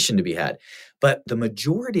conversation to be had. But the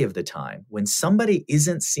majority of the time, when somebody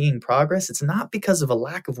isn't seeing progress, it's not because of a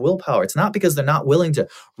lack of willpower. It's not because they're not willing to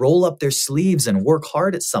roll up their sleeves and work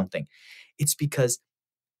hard at something. It's because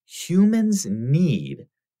humans need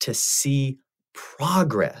to see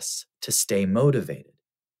progress to stay motivated.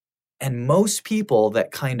 And most people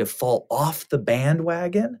that kind of fall off the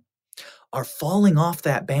bandwagon are falling off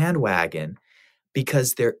that bandwagon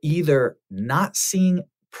because they're either not seeing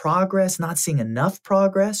progress, not seeing enough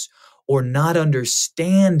progress, or not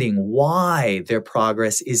understanding why their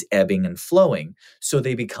progress is ebbing and flowing. So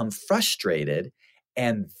they become frustrated,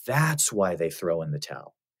 and that's why they throw in the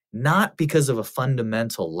towel. Not because of a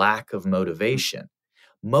fundamental lack of motivation.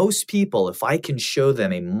 Most people, if I can show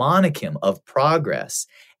them a monicum of progress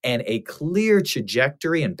and a clear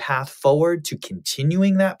trajectory and path forward to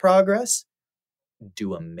continuing that progress,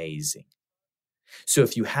 do amazing. So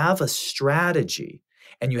if you have a strategy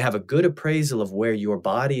and you have a good appraisal of where your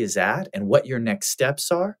body is at and what your next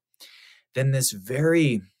steps are, then this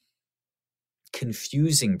very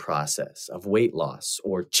confusing process of weight loss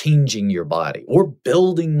or changing your body or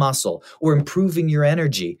building muscle or improving your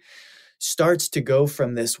energy starts to go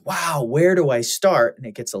from this, wow, where do I start? And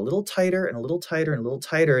it gets a little tighter and a little tighter and a little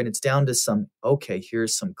tighter. And it's down to some, okay,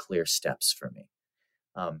 here's some clear steps for me.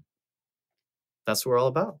 That's what we're all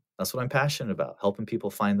about. That's what I'm passionate about, helping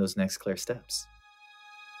people find those next clear steps.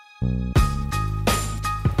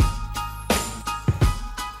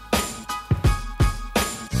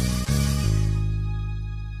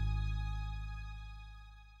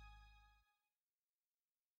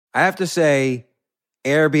 I have to say,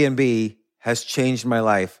 Airbnb has changed my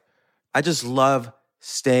life. I just love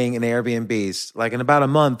staying in Airbnbs. Like in about a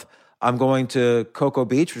month, I'm going to Cocoa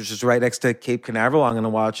Beach, which is right next to Cape Canaveral. I'm going to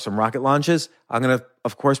watch some rocket launches. I'm going to,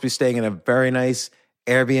 of course, be staying in a very nice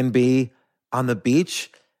Airbnb on the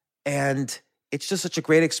beach. And it's just such a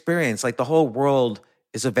great experience. Like the whole world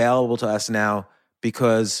is available to us now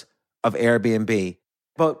because of Airbnb.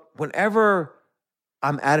 But whenever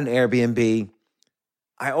I'm at an Airbnb,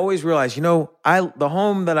 I always realize, the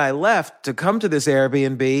home that I left to come to this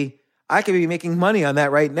Airbnb, I could be making money on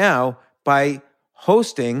that right now by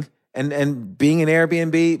hosting and being an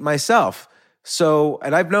Airbnb myself. So,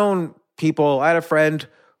 and I've known people, I had a friend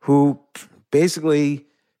who basically,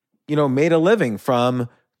 made a living from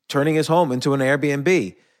turning his home into an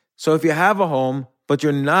Airbnb. So if you have a home, but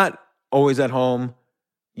you're not always at home,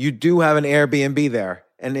 you do have an Airbnb there.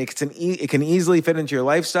 And it can easily fit into your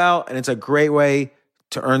lifestyle, and it's a great way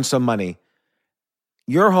to earn some money.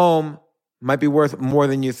 Your home might be worth more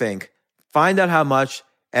than you think. Find out how much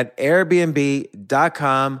at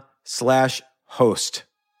airbnb.com/host.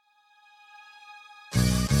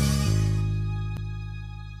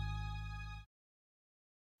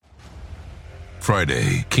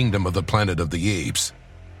 Friday, Kingdom of the Planet of the Apes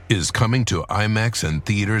is coming to IMAX and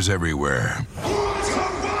theaters everywhere. What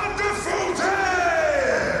a wonderful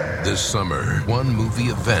day! This summer, one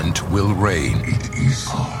movie event will reign. It is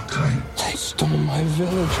our time. They stole my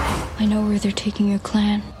village. I know where they're taking your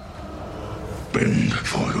clan. Bend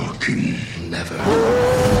for your king. Never.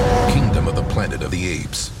 Kingdom of the Planet of the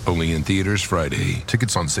Apes. Only in theaters Friday.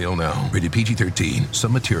 Tickets on sale now. Rated PG-13.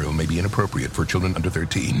 Some material may be inappropriate for children under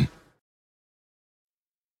 13.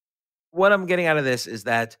 What I'm getting out of this is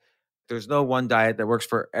that there's no one diet that works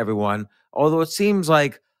for everyone, although it seems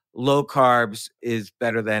like low carbs is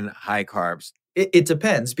better than high carbs. It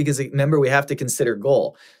depends, because remember, we have to consider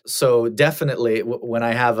goal. So definitely when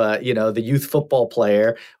I have the youth football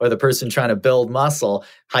player or the person trying to build muscle,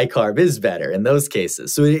 high carb is better in those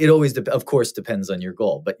cases. So it always, of course, depends on your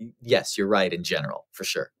goal. But yes, you're right in general, for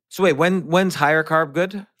sure. So wait, when's higher carb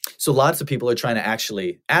good? So lots of people are trying to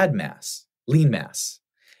actually add mass, lean mass.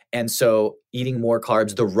 And so eating more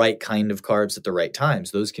carbs, the right kind of carbs at the right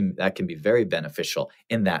times, that can be very beneficial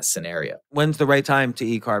in that scenario. When's the right time to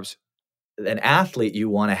eat carbs? An athlete, you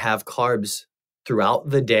want to have carbs throughout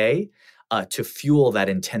the day to fuel that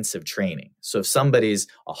intensive training. So if somebody's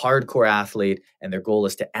a hardcore athlete and their goal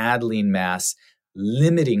is to add lean mass,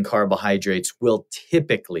 limiting carbohydrates will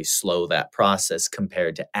typically slow that process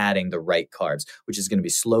compared to adding the right carbs, which is going to be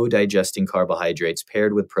slow digesting carbohydrates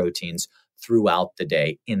paired with proteins throughout the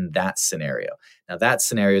day in that scenario. Now, that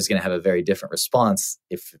scenario is going to have a very different response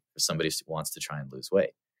if somebody wants to try and lose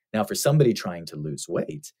weight. Now, for somebody trying to lose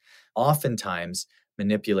weight, oftentimes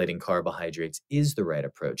manipulating carbohydrates is the right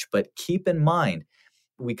approach. But keep in mind,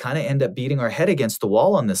 we kind of end up beating our head against the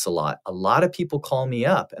wall on this a lot. A lot of people call me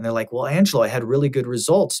up and they're like, well, Angelo, I had really good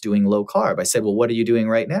results doing low carb. I said, well, what are you doing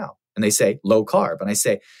right now? And they say, low carb. And I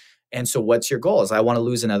say, and so what's your goal? Is I want to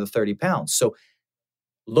lose another 30 pounds. So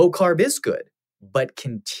low carb is good, but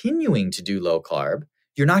continuing to do low carb,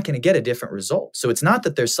 you're not going to get a different result. So it's not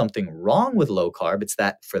that there's something wrong with low carb. It's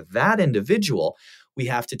that for that individual, we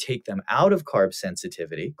have to take them out of carb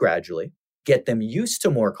sensitivity gradually, get them used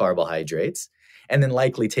to more carbohydrates, and then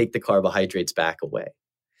likely take the carbohydrates back away.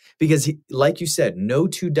 Because like you said, no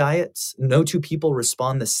two people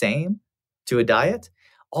respond the same to a diet.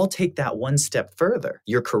 I'll take that one step further.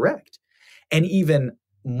 You're correct. And even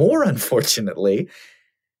more unfortunately,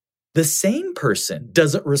 the same person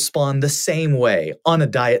doesn't respond the same way on a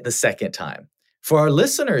diet the second time. For our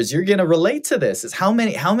listeners, you're going to relate to this. Is how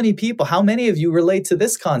many of you relate to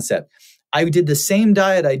this concept? I did the same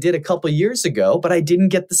diet I did a couple years ago, but I didn't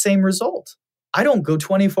get the same result. I don't go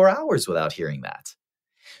 24 hours without hearing that.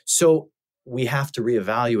 So we have to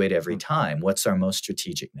reevaluate every time. What's our most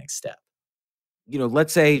strategic next step?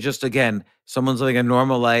 Let's say just again, someone's living a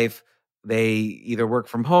normal life. They either work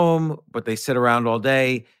from home, but they sit around all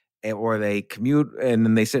day, or they commute and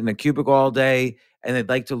then they sit in a cubicle all day, and they'd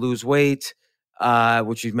like to lose weight,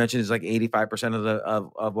 which you've mentioned is like 85%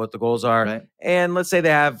 of what the goals are. Right. And let's say they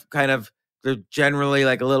have they're generally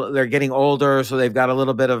like they're getting older, so they've got a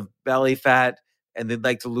little bit of belly fat and they'd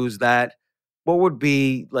like to lose that. What would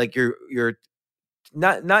be like your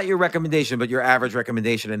not your recommendation, but your average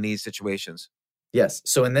recommendation in these situations? Yes.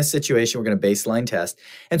 So in this situation, we're going to baseline test.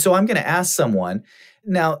 And so I'm going to ask someone,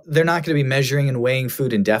 now they're not going to be measuring and weighing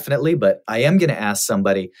food indefinitely, but I am going to ask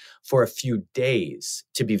somebody for a few days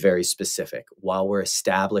to be very specific while we're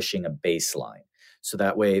establishing a baseline. So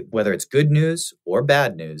that way, whether it's good news or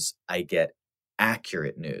bad news, I get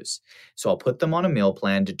accurate news. So I'll put them on a meal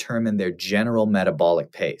plan, determine their general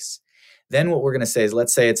metabolic pace. Then what we're going to say is,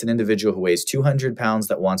 let's say it's an individual who weighs 200 pounds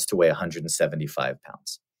that wants to weigh 175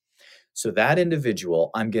 pounds. So that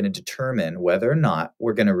individual, I'm going to determine whether or not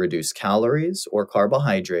we're going to reduce calories or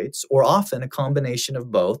carbohydrates, or often a combination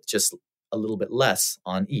of both, just a little bit less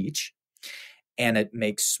on each. And it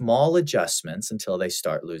makes small adjustments until they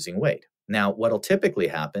start losing weight. Now, what'll typically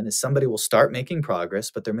happen is somebody will start making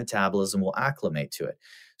progress, but their metabolism will acclimate to it.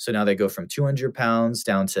 So now they go from 200 pounds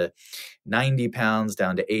down to 90 pounds,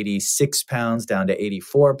 down to 86 pounds, down to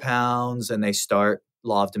 84 pounds, and they start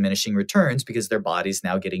law of diminishing returns because their body's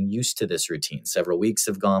now getting used to this routine. Several weeks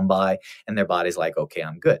have gone by and their body's like, okay,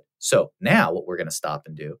 I'm good. So now what we're going to stop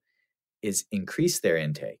and do is increase their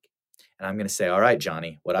intake. And I'm going to say, all right,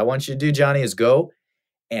 Johnny, what I want you to do, Johnny, is go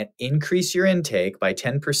and increase your intake by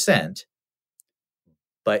 10%,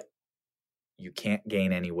 but you can't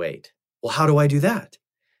gain any weight. Well, how do I do that?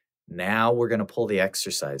 Now we're going to pull the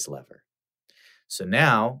exercise lever. So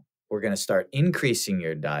now we're going to start increasing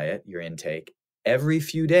your diet, your intake, every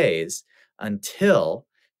few days until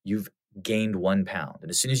you've gained 1 pound. And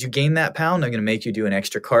as soon as you gain that pound, I'm going to make you do an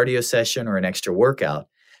extra cardio session or an extra workout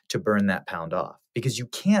to burn that pound off. Because you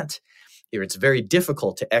can't, it's very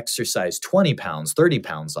difficult to exercise 20 pounds, 30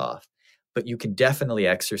 pounds off, but you can definitely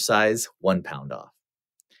exercise 1 pound off.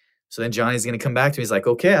 So then Johnny's going to come back to me. He's like,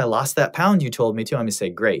 okay, I lost that pound you told me to. I'm going to say,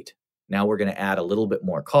 great. Now we're going to add a little bit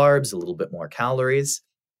more carbs, a little bit more calories,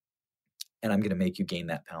 and I'm going to make you gain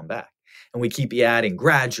that pound back. And we keep adding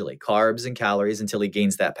gradually carbs and calories until he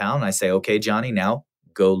gains that pound. And I say, okay, Johnny, now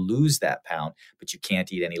go lose that pound, but you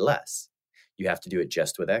can't eat any less. You have to do it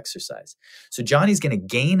just with exercise. So Johnny's going to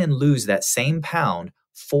gain and lose that same pound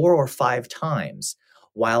 4 or 5 times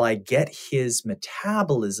while I get his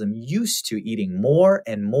metabolism used to eating more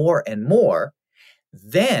and more and more.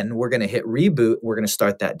 Then we're going to hit reboot. We're going to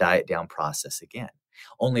start that diet down process again.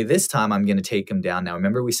 Only this time I'm going to take him down. Now,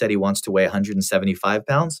 remember we said he wants to weigh 175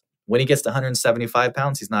 pounds? When he gets to 175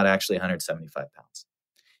 pounds, he's not actually 175 pounds.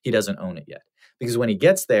 He doesn't own it yet. Because when he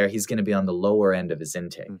gets there, he's going to be on the lower end of his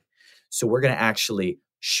intake. So we're going to actually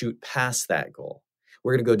shoot past that goal.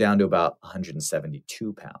 We're going to go down to about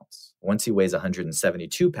 172 pounds. Once he weighs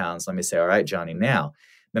 172 pounds, let me say, all right, Johnny, now,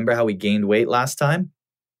 remember how we gained weight last time?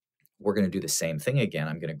 We're going to do the same thing again.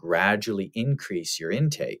 I'm going to gradually increase your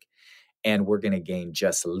intake, and we're going to gain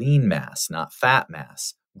just lean mass, not fat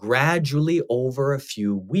mass, gradually over a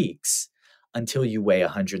few weeks until you weigh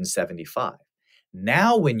 175.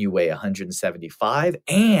 Now, when you weigh 175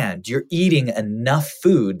 and you're eating enough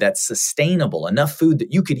food that's sustainable, enough food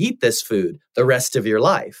that you could eat this food the rest of your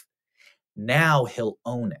life, now he'll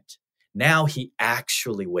own it. Now he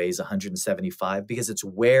actually weighs 175 because it's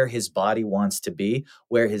where his body wants to be,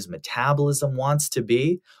 where his metabolism wants to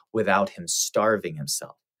be without him starving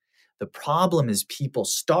himself. The problem is people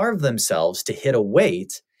starve themselves to hit a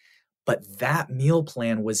weight, but that meal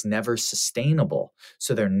plan was never sustainable.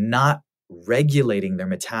 So they're not regulating their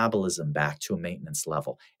metabolism back to a maintenance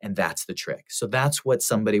level. And that's the trick. So that's what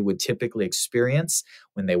somebody would typically experience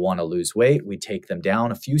when they want to lose weight. We take them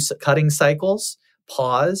down a few cutting cycles,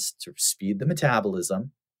 pause to speed the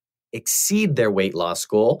metabolism, exceed their weight loss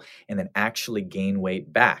goal, and then actually gain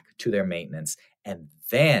weight back to their maintenance. And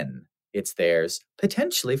then it's theirs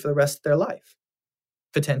potentially for the rest of their life.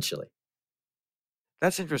 Potentially.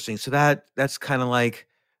 That's interesting. So that's kind of like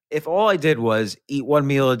if all I did was eat one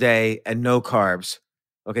meal a day and no carbs.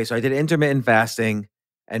 Okay, so I did intermittent fasting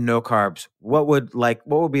and no carbs. What would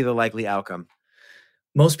be the likely outcome?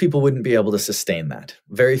 Most people wouldn't be able to sustain that.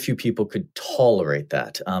 Very few people could tolerate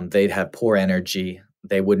that. They'd have poor energy,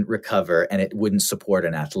 they wouldn't recover, and it wouldn't support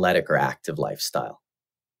an athletic or active lifestyle.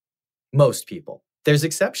 Most people. There's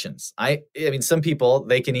exceptions. I mean, some people,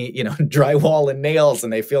 they can eat, drywall and nails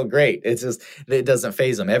and they feel great. It's just, it doesn't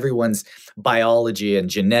faze them. Everyone's biology and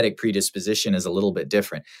genetic predisposition is a little bit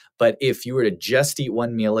different. But if you were to just eat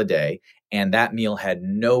one meal a day and that meal had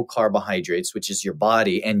no carbohydrates, which is your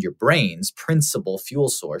body and your brain's principal fuel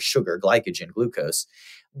source, sugar, glycogen, glucose,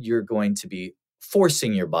 you're going to be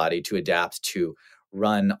forcing your body to adapt to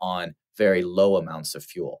run on very low amounts of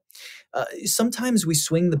fuel. Sometimes we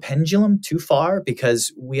swing the pendulum too far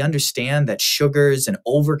because we understand that sugars and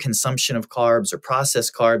overconsumption of carbs or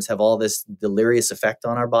processed carbs have all this delirious effect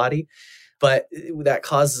on our body. But that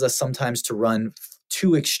causes us sometimes to run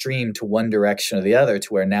too extreme to one direction or the other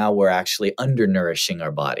to where now we're actually undernourishing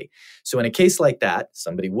our body. So in a case like that,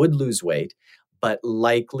 somebody would lose weight, but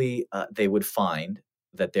likely they would find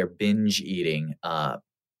that they're binge eating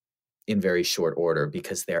in very short order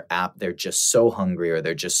because they're just so hungry or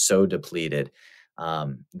they're just so depleted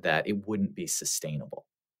that it wouldn't be sustainable.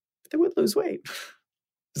 But they would lose weight.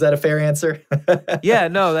 Is that a fair answer? Yeah,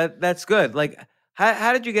 no, that's good. Like,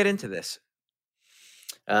 how did you get into this?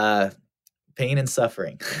 Pain and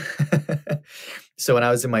suffering. So when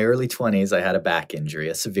I was in my early 20s, I had a back injury,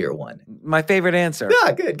 a severe one. My favorite answer.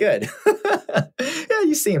 Yeah, good. Yeah,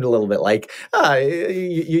 you seemed a little bit like,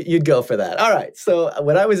 you'd go for that. All right. So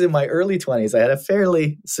when I was in my early 20s, I had a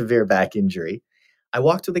fairly severe back injury. I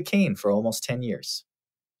walked with a cane for almost 10 years.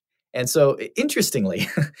 And so interestingly.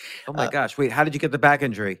 Oh my gosh. Wait, how did you get the back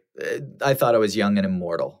injury? I thought I was young and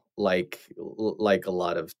immortal, like a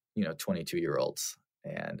lot of 22-year-olds.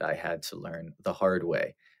 And I had to learn the hard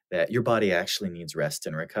way that your body actually needs rest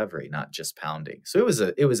and recovery, not just pounding. So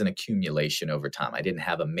it was an accumulation over time. I didn't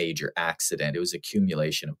have a major accident. It was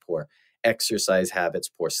accumulation of poor exercise habits,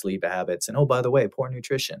 poor sleep habits, and oh, by the way, poor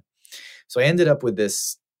nutrition. So I ended up with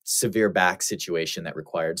this severe back situation that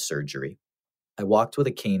required surgery. I walked with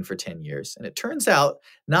a cane for 10 years. And it turns out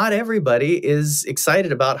not everybody is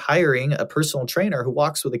excited about hiring a personal trainer who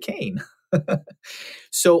walks with a cane.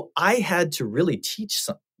 So I had to really teach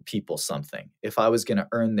people something if I was going to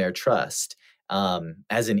earn their trust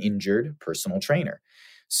as an injured personal trainer.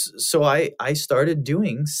 So I started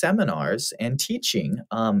doing seminars and teaching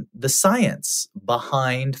the science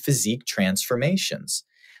behind physique transformations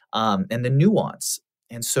and the nuance.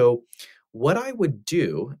 And so what I would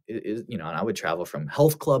do is, and I would travel from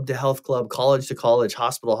health club to health club, college to college,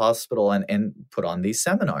 hospital to hospital, and put on these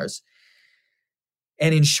seminars.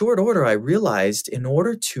 And in short order, I realized in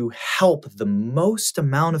order to help the most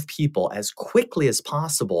amount of people as quickly as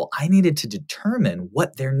possible, I needed to determine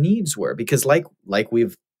what their needs were. Because like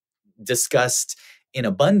we've discussed in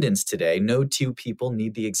abundance today, no two people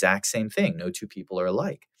need the exact same thing. No two people are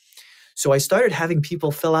alike. So I started having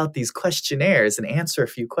people fill out these questionnaires and answer a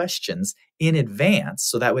few questions in advance.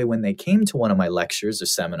 So that way, when they came to one of my lectures or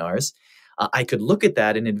seminars, I could look at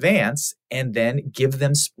that in advance and then give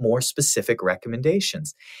them more specific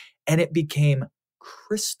recommendations. And it became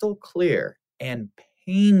crystal clear and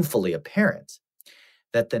painfully apparent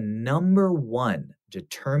that the number one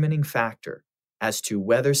determining factor as to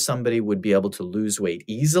whether somebody would be able to lose weight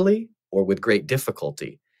easily or with great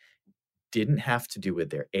difficulty didn't have to do with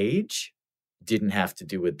their age, didn't have to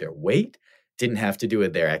do with their weight, didn't have to do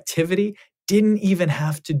with their activity, didn't even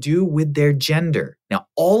have to do with their gender. Now,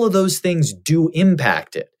 all of those things do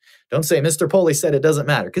impact it. Don't say Mr. Poli said it doesn't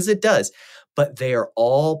matter, because it does. But they are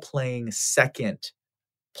all playing second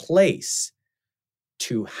place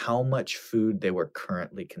to how much food they were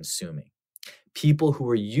currently consuming. People who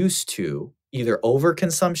are used to either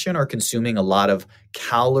overconsumption or consuming a lot of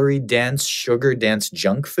calorie-dense, sugar-dense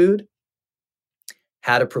junk food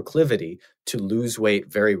had a proclivity to lose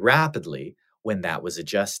weight very rapidly when that was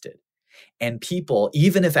adjusted. And people,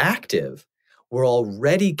 even if active, were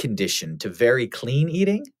already conditioned to very clean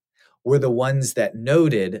eating, were the ones that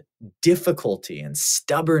noted difficulty and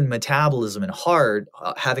stubborn metabolism and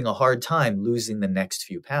having a hard time losing the next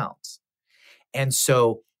few pounds. And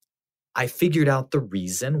so I figured out the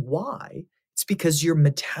reason why. It's because your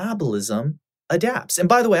metabolism adapts. And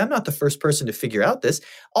by the way, I'm not the first person to figure out this.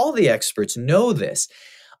 All the experts know this.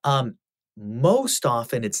 Most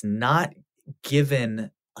often, it's not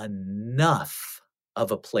given enough of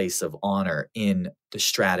a place of honor in the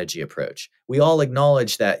strategy approach. We all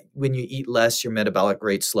acknowledge that when you eat less, your metabolic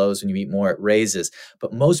rate slows. When you eat more, it raises.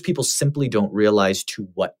 But most people simply don't realize to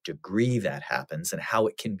what degree that happens and how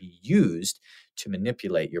it can be used to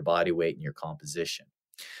manipulate your body weight and your composition.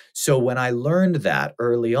 So when I learned that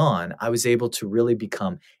early on, I was able to really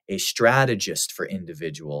become a strategist for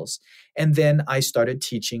individuals. And then I started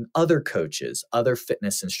teaching other coaches, other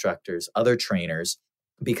fitness instructors, other trainers,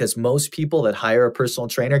 because most people that hire a personal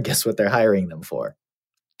trainer, guess what they're hiring them for?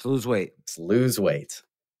 To lose weight. It's lose weight.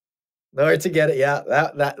 In order to get it, yeah,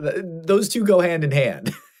 those two go hand in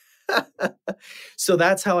hand. So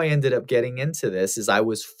that's how I ended up getting into this, is I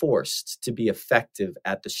was forced to be effective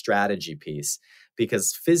at the strategy piece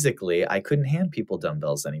because physically I couldn't hand people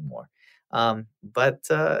dumbbells anymore. But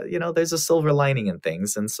there's a silver lining in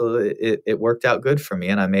things. And so it worked out good for me.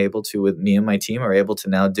 And I'm able to, with me and my team, are able to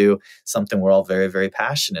now do something we're all very, very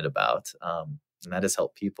passionate about. And that has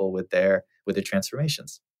helped people with their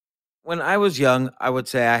transformations. When I was young, I would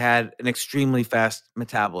say I had an extremely fast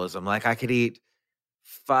metabolism. Like I could eat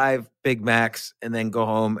 5 Big Macs and then go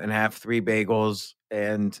home and have 3 bagels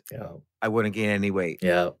and I wouldn't gain any weight.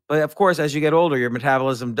 Yeah. But of course, as you get older, your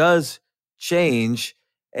metabolism does change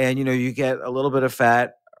and, you get a little bit of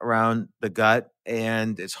fat around the gut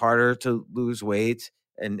and it's harder to lose weight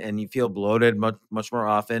and you feel bloated much more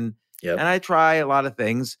often. Yep. And I try a lot of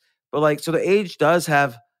things, but so the age does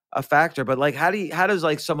have a factor, but how does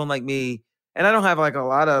like someone like me, and I don't have like a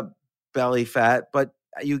lot of belly fat, but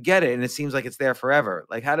you get it and it seems like it's there forever.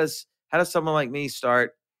 Like how does someone like me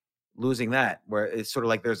start losing that, where it's sort of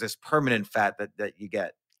like there's this permanent fat that you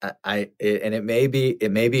get? And it may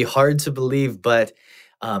be hard to believe, but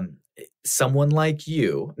someone like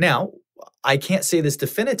you, now I can't say this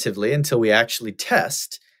definitively until we actually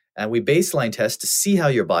test and we baseline test to see how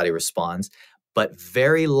your body responds, but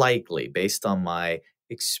very likely based on my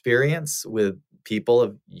experience with people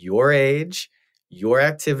of your age, your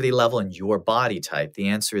activity level, and your body type, the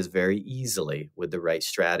answer is very easily with the right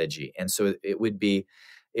strategy. And so it would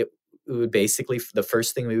basically, the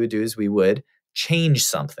first thing we would do is we would change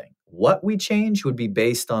something. What we change would be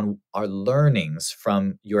based on our learnings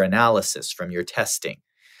from your analysis, from your testing.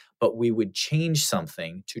 But we would change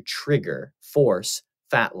something to force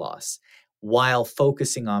fat loss while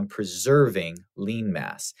focusing on preserving lean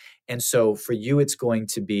mass. And so for you, it's going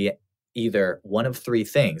to be either one of 3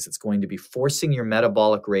 things. It's going to be forcing your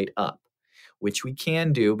metabolic rate up, which we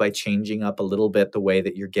can do by changing up a little bit the way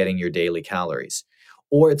that you're getting your daily calories.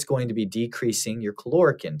 Or it's going to be decreasing your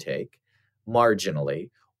caloric intake marginally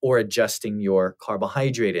or adjusting your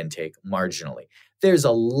carbohydrate intake marginally. There's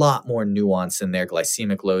a lot more nuance in there,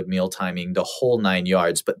 glycemic load, meal timing, the whole 9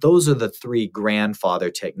 yards, but those are the 3 grandfather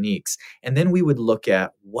techniques. And then we would look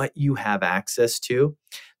at what you have access to.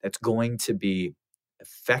 that's going to be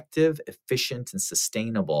effective, efficient, and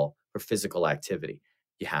sustainable for physical activity.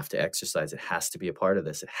 You have to exercise. It has to be a part of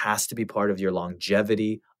this. It has to be part of your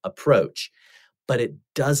longevity approach, but it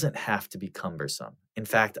doesn't have to be cumbersome. In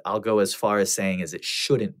fact, I'll go as far as saying as it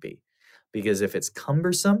shouldn't be, because if it's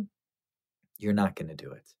cumbersome, you're not going to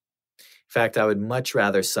do it. In fact, I would much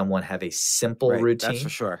rather someone have a simple routine. That's for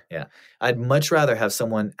sure. Yeah. I'd much rather have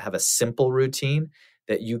someone have a simple routine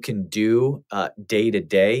that you can do day to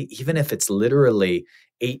day, even if it's literally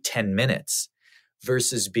 8-10 minutes,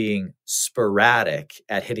 versus being sporadic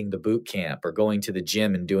at hitting the boot camp or going to the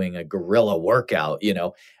gym and doing a guerrilla workout.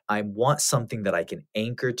 I want something that I can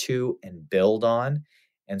anchor to and build on.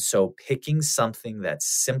 And so picking something that's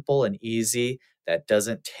simple and easy, that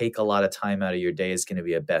doesn't take a lot of time out of your day, is going to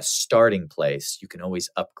be a best starting place. You can always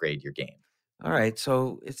upgrade your game. All right.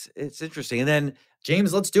 So it's interesting. And then,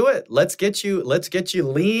 James, let's do it. Let's get you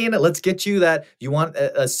lean. Let's get you that. You want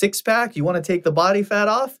a six pack? You want to take the body fat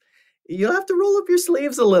off? You'll have to roll up your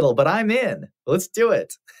sleeves a little, but I'm in. Let's do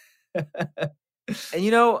it.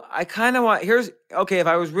 And I kind of want, if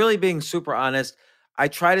I was really being super honest, I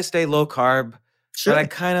try to stay low carb, Sure. but I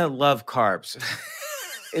kind of love carbs.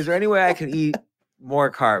 Is there any way I can eat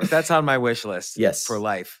more carbs? That's on my wish list. Yes. For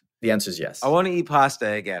life. The answer is yes. I want to eat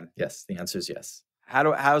pasta again. Yes, the answer is yes. How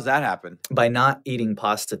does that happen? By not eating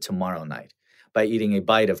pasta tomorrow night, by eating a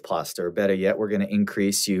bite of pasta, or better yet, we're going to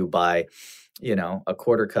increase you by, a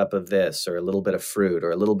quarter cup of this, or a little bit of fruit,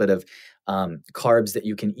 or a little bit of carbs that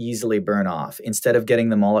you can easily burn off. Instead of getting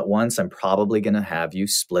them all at once, I'm probably going to have you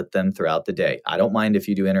split them throughout the day. I don't mind if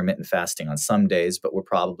you do intermittent fasting on some days, but we're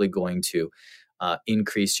probably going to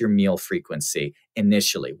increase your meal frequency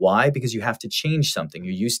initially. Why? Because you have to change something.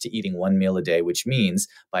 You're used to eating one meal a day, which means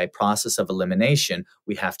by a process of elimination,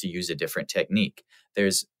 we have to use a different technique.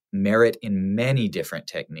 There's merit in many different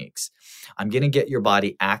techniques. I'm going to get your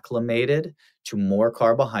body acclimated to more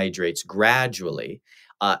carbohydrates gradually,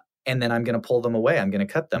 and then I'm going to pull them away. I'm going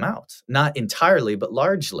to cut them out, not entirely, but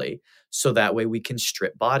largely, so that way we can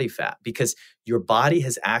strip body fat, because your body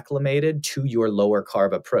has acclimated to your lower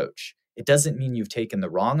carb approach. It doesn't mean you've taken the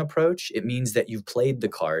wrong approach. It means that you've played the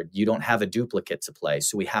card. You don't have a duplicate to play,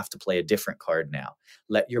 so we have to play a different card now.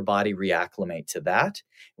 Let your body reacclimate to that.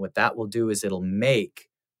 What that will do is it'll make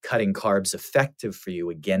cutting carbs effective for you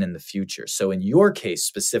again in the future. So in your case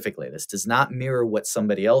specifically, this does not mirror what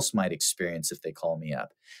somebody else might experience if they call me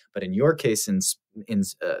up. But in your case in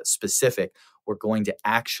specific, we're going to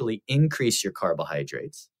actually increase your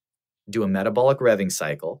carbohydrates, do a metabolic revving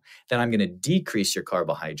cycle. Then I'm going to decrease your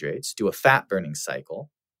carbohydrates, do a fat burning cycle.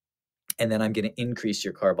 And then I'm going to increase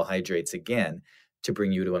your carbohydrates again to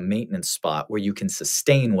bring you to a maintenance spot where you can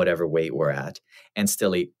sustain whatever weight we're at and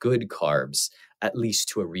still eat good carbs, at least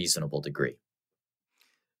to a reasonable degree.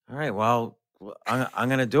 All right. Well, I'm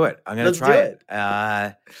going to do it. I'm going to try it.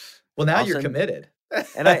 Well, now you're committed.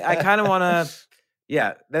 And I kind of want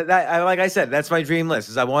to, like I said, that's my dream list,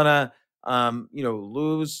 is I want to,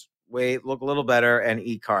 lose weight, look a little better, and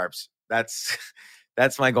eat carbs.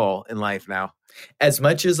 That's my goal in life now. As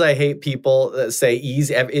much as I hate people that say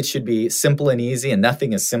easy, it should be simple and easy, and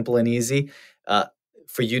nothing is simple and easy.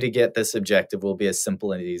 For you to get this objective will be as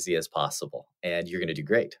simple and easy as possible, and you're going to do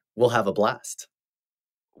great. We'll have a blast.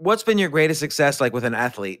 What's been your greatest success, like with an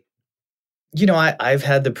athlete? I've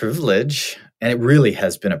had the privilege, and it really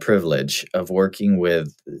has been a privilege, of working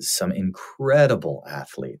with some incredible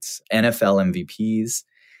athletes, NFL MVPs,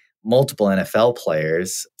 multiple NFL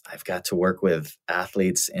players. I've got to work with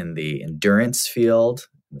athletes in the endurance field,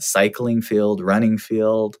 the cycling field, running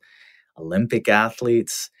field, Olympic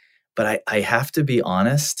athletes. But I have to be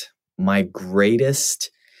honest, my greatest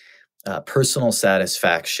personal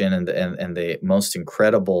satisfaction and the most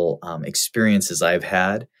incredible experiences I've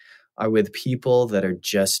had are with people that are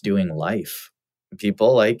just doing life.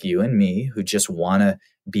 People like you and me who just want to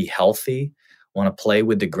be healthy, want to play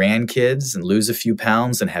with the grandkids and lose a few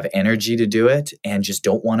pounds and have energy to do it, and just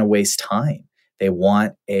don't want to waste time. They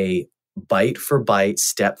want a bite for bite,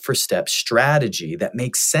 step for step strategy that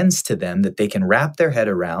makes sense to them, that they can wrap their head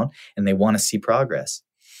around, and they want to see progress.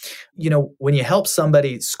 When you help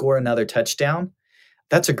somebody score another touchdown,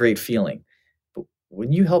 that's a great feeling. But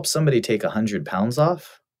when you help somebody take 100 pounds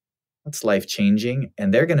off, that's life-changing,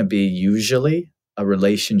 and they're going to be usually a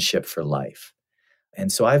relationship for life.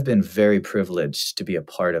 And so I've been very privileged to be a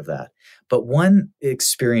part of that. But one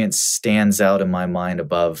experience stands out in my mind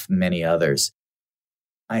above many others.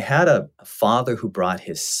 I had a father who brought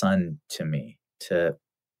his son to me to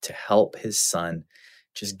help his son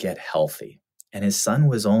just get healthy. And his son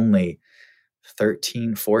was only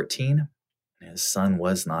 13, 14. And his son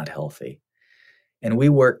was not healthy. And we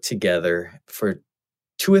worked together for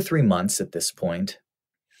 2 or 3 months at this point,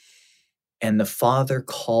 and the father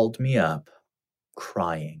called me up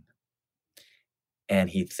crying. And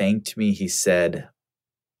he thanked me. He said,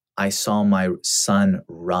 I saw my son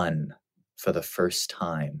run for the first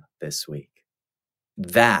time this week.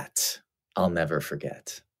 That I'll never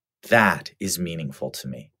forget. That is meaningful to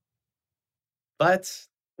me. But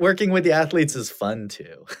working with the athletes is fun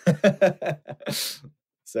too.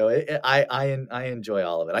 So I enjoy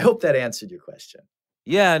all of it. I hope that answered your question.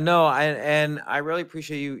 Yeah, no, I really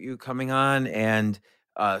appreciate you coming on and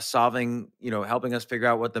solving, helping us figure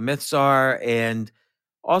out what the myths are. And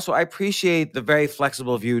also, I appreciate the very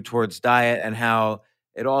flexible view towards diet and how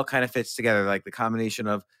it all kind of fits together, like the combination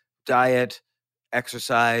of diet,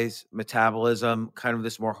 exercise, metabolism, kind of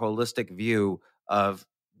this more holistic view of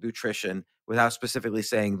nutrition without specifically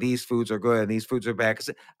saying these foods are good and these foods are bad.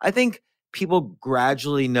 Because I think people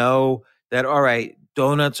gradually know that, all right,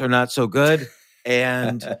 donuts are not so good.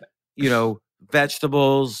 And,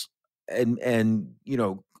 vegetables and,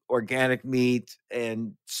 organic meat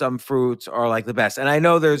and some fruits are like the best. And I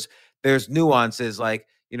know there's nuances like,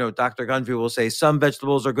 Dr. Gunview will say some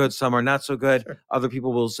vegetables are good, some are not so good. Sure. Other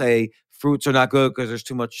people will say fruits are not good because there's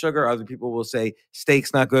too much sugar. Other people will say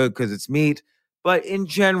steak's not good because it's meat. But in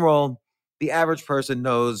general, the average person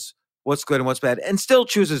knows what's good and what's bad and still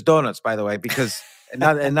chooses donuts, by the way, because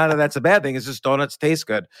none of that's a bad thing. It's just donuts taste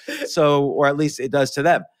good. So, or at least it does to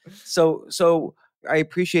them. So I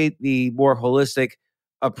appreciate the more holistic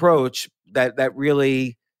approach that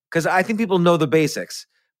really, because I think people know the basics,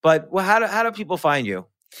 but how do people find you?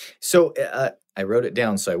 So I wrote it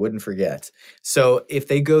down so I wouldn't forget. So if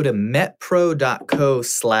they go to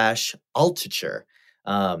metpro.co/Altucher,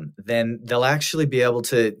 then they'll actually be able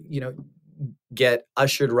to, get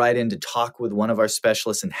ushered right in to talk with one of our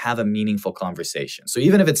specialists and have a meaningful conversation. So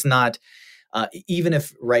even if it's not, even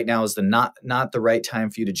if right now is not the right time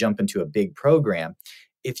for you to jump into a big program,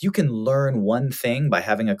 if you can learn one thing by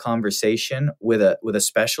having a conversation with a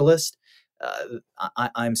specialist,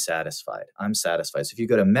 I'm satisfied. I'm satisfied. So if you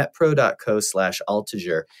go to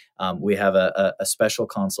metpro.co/Altucher, we have a special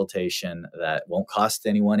consultation that won't cost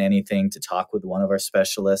anyone anything to talk with one of our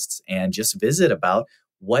specialists and just visit about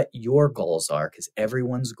what your goals are, because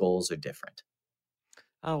everyone's goals are different.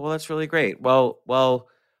 Oh, well, that's really great. Well,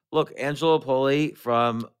 look, Angelo Poli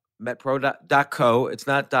from metpro.co. It's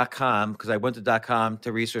not .com because I went to .com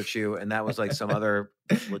to research you, and that was like some other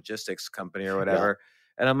logistics company or whatever.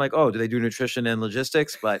 And I'm like, oh, do they do nutrition and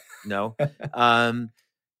logistics? But no.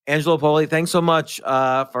 Angelo Poli, thanks so much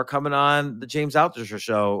for coming on the James Altucher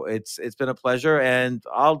Show. It's been a pleasure, and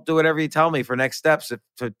I'll do whatever you tell me for next steps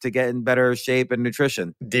to get in better shape and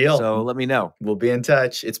nutrition. Deal. So let me know. We'll be in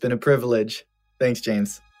touch. It's been a privilege. Thanks,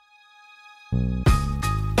 James.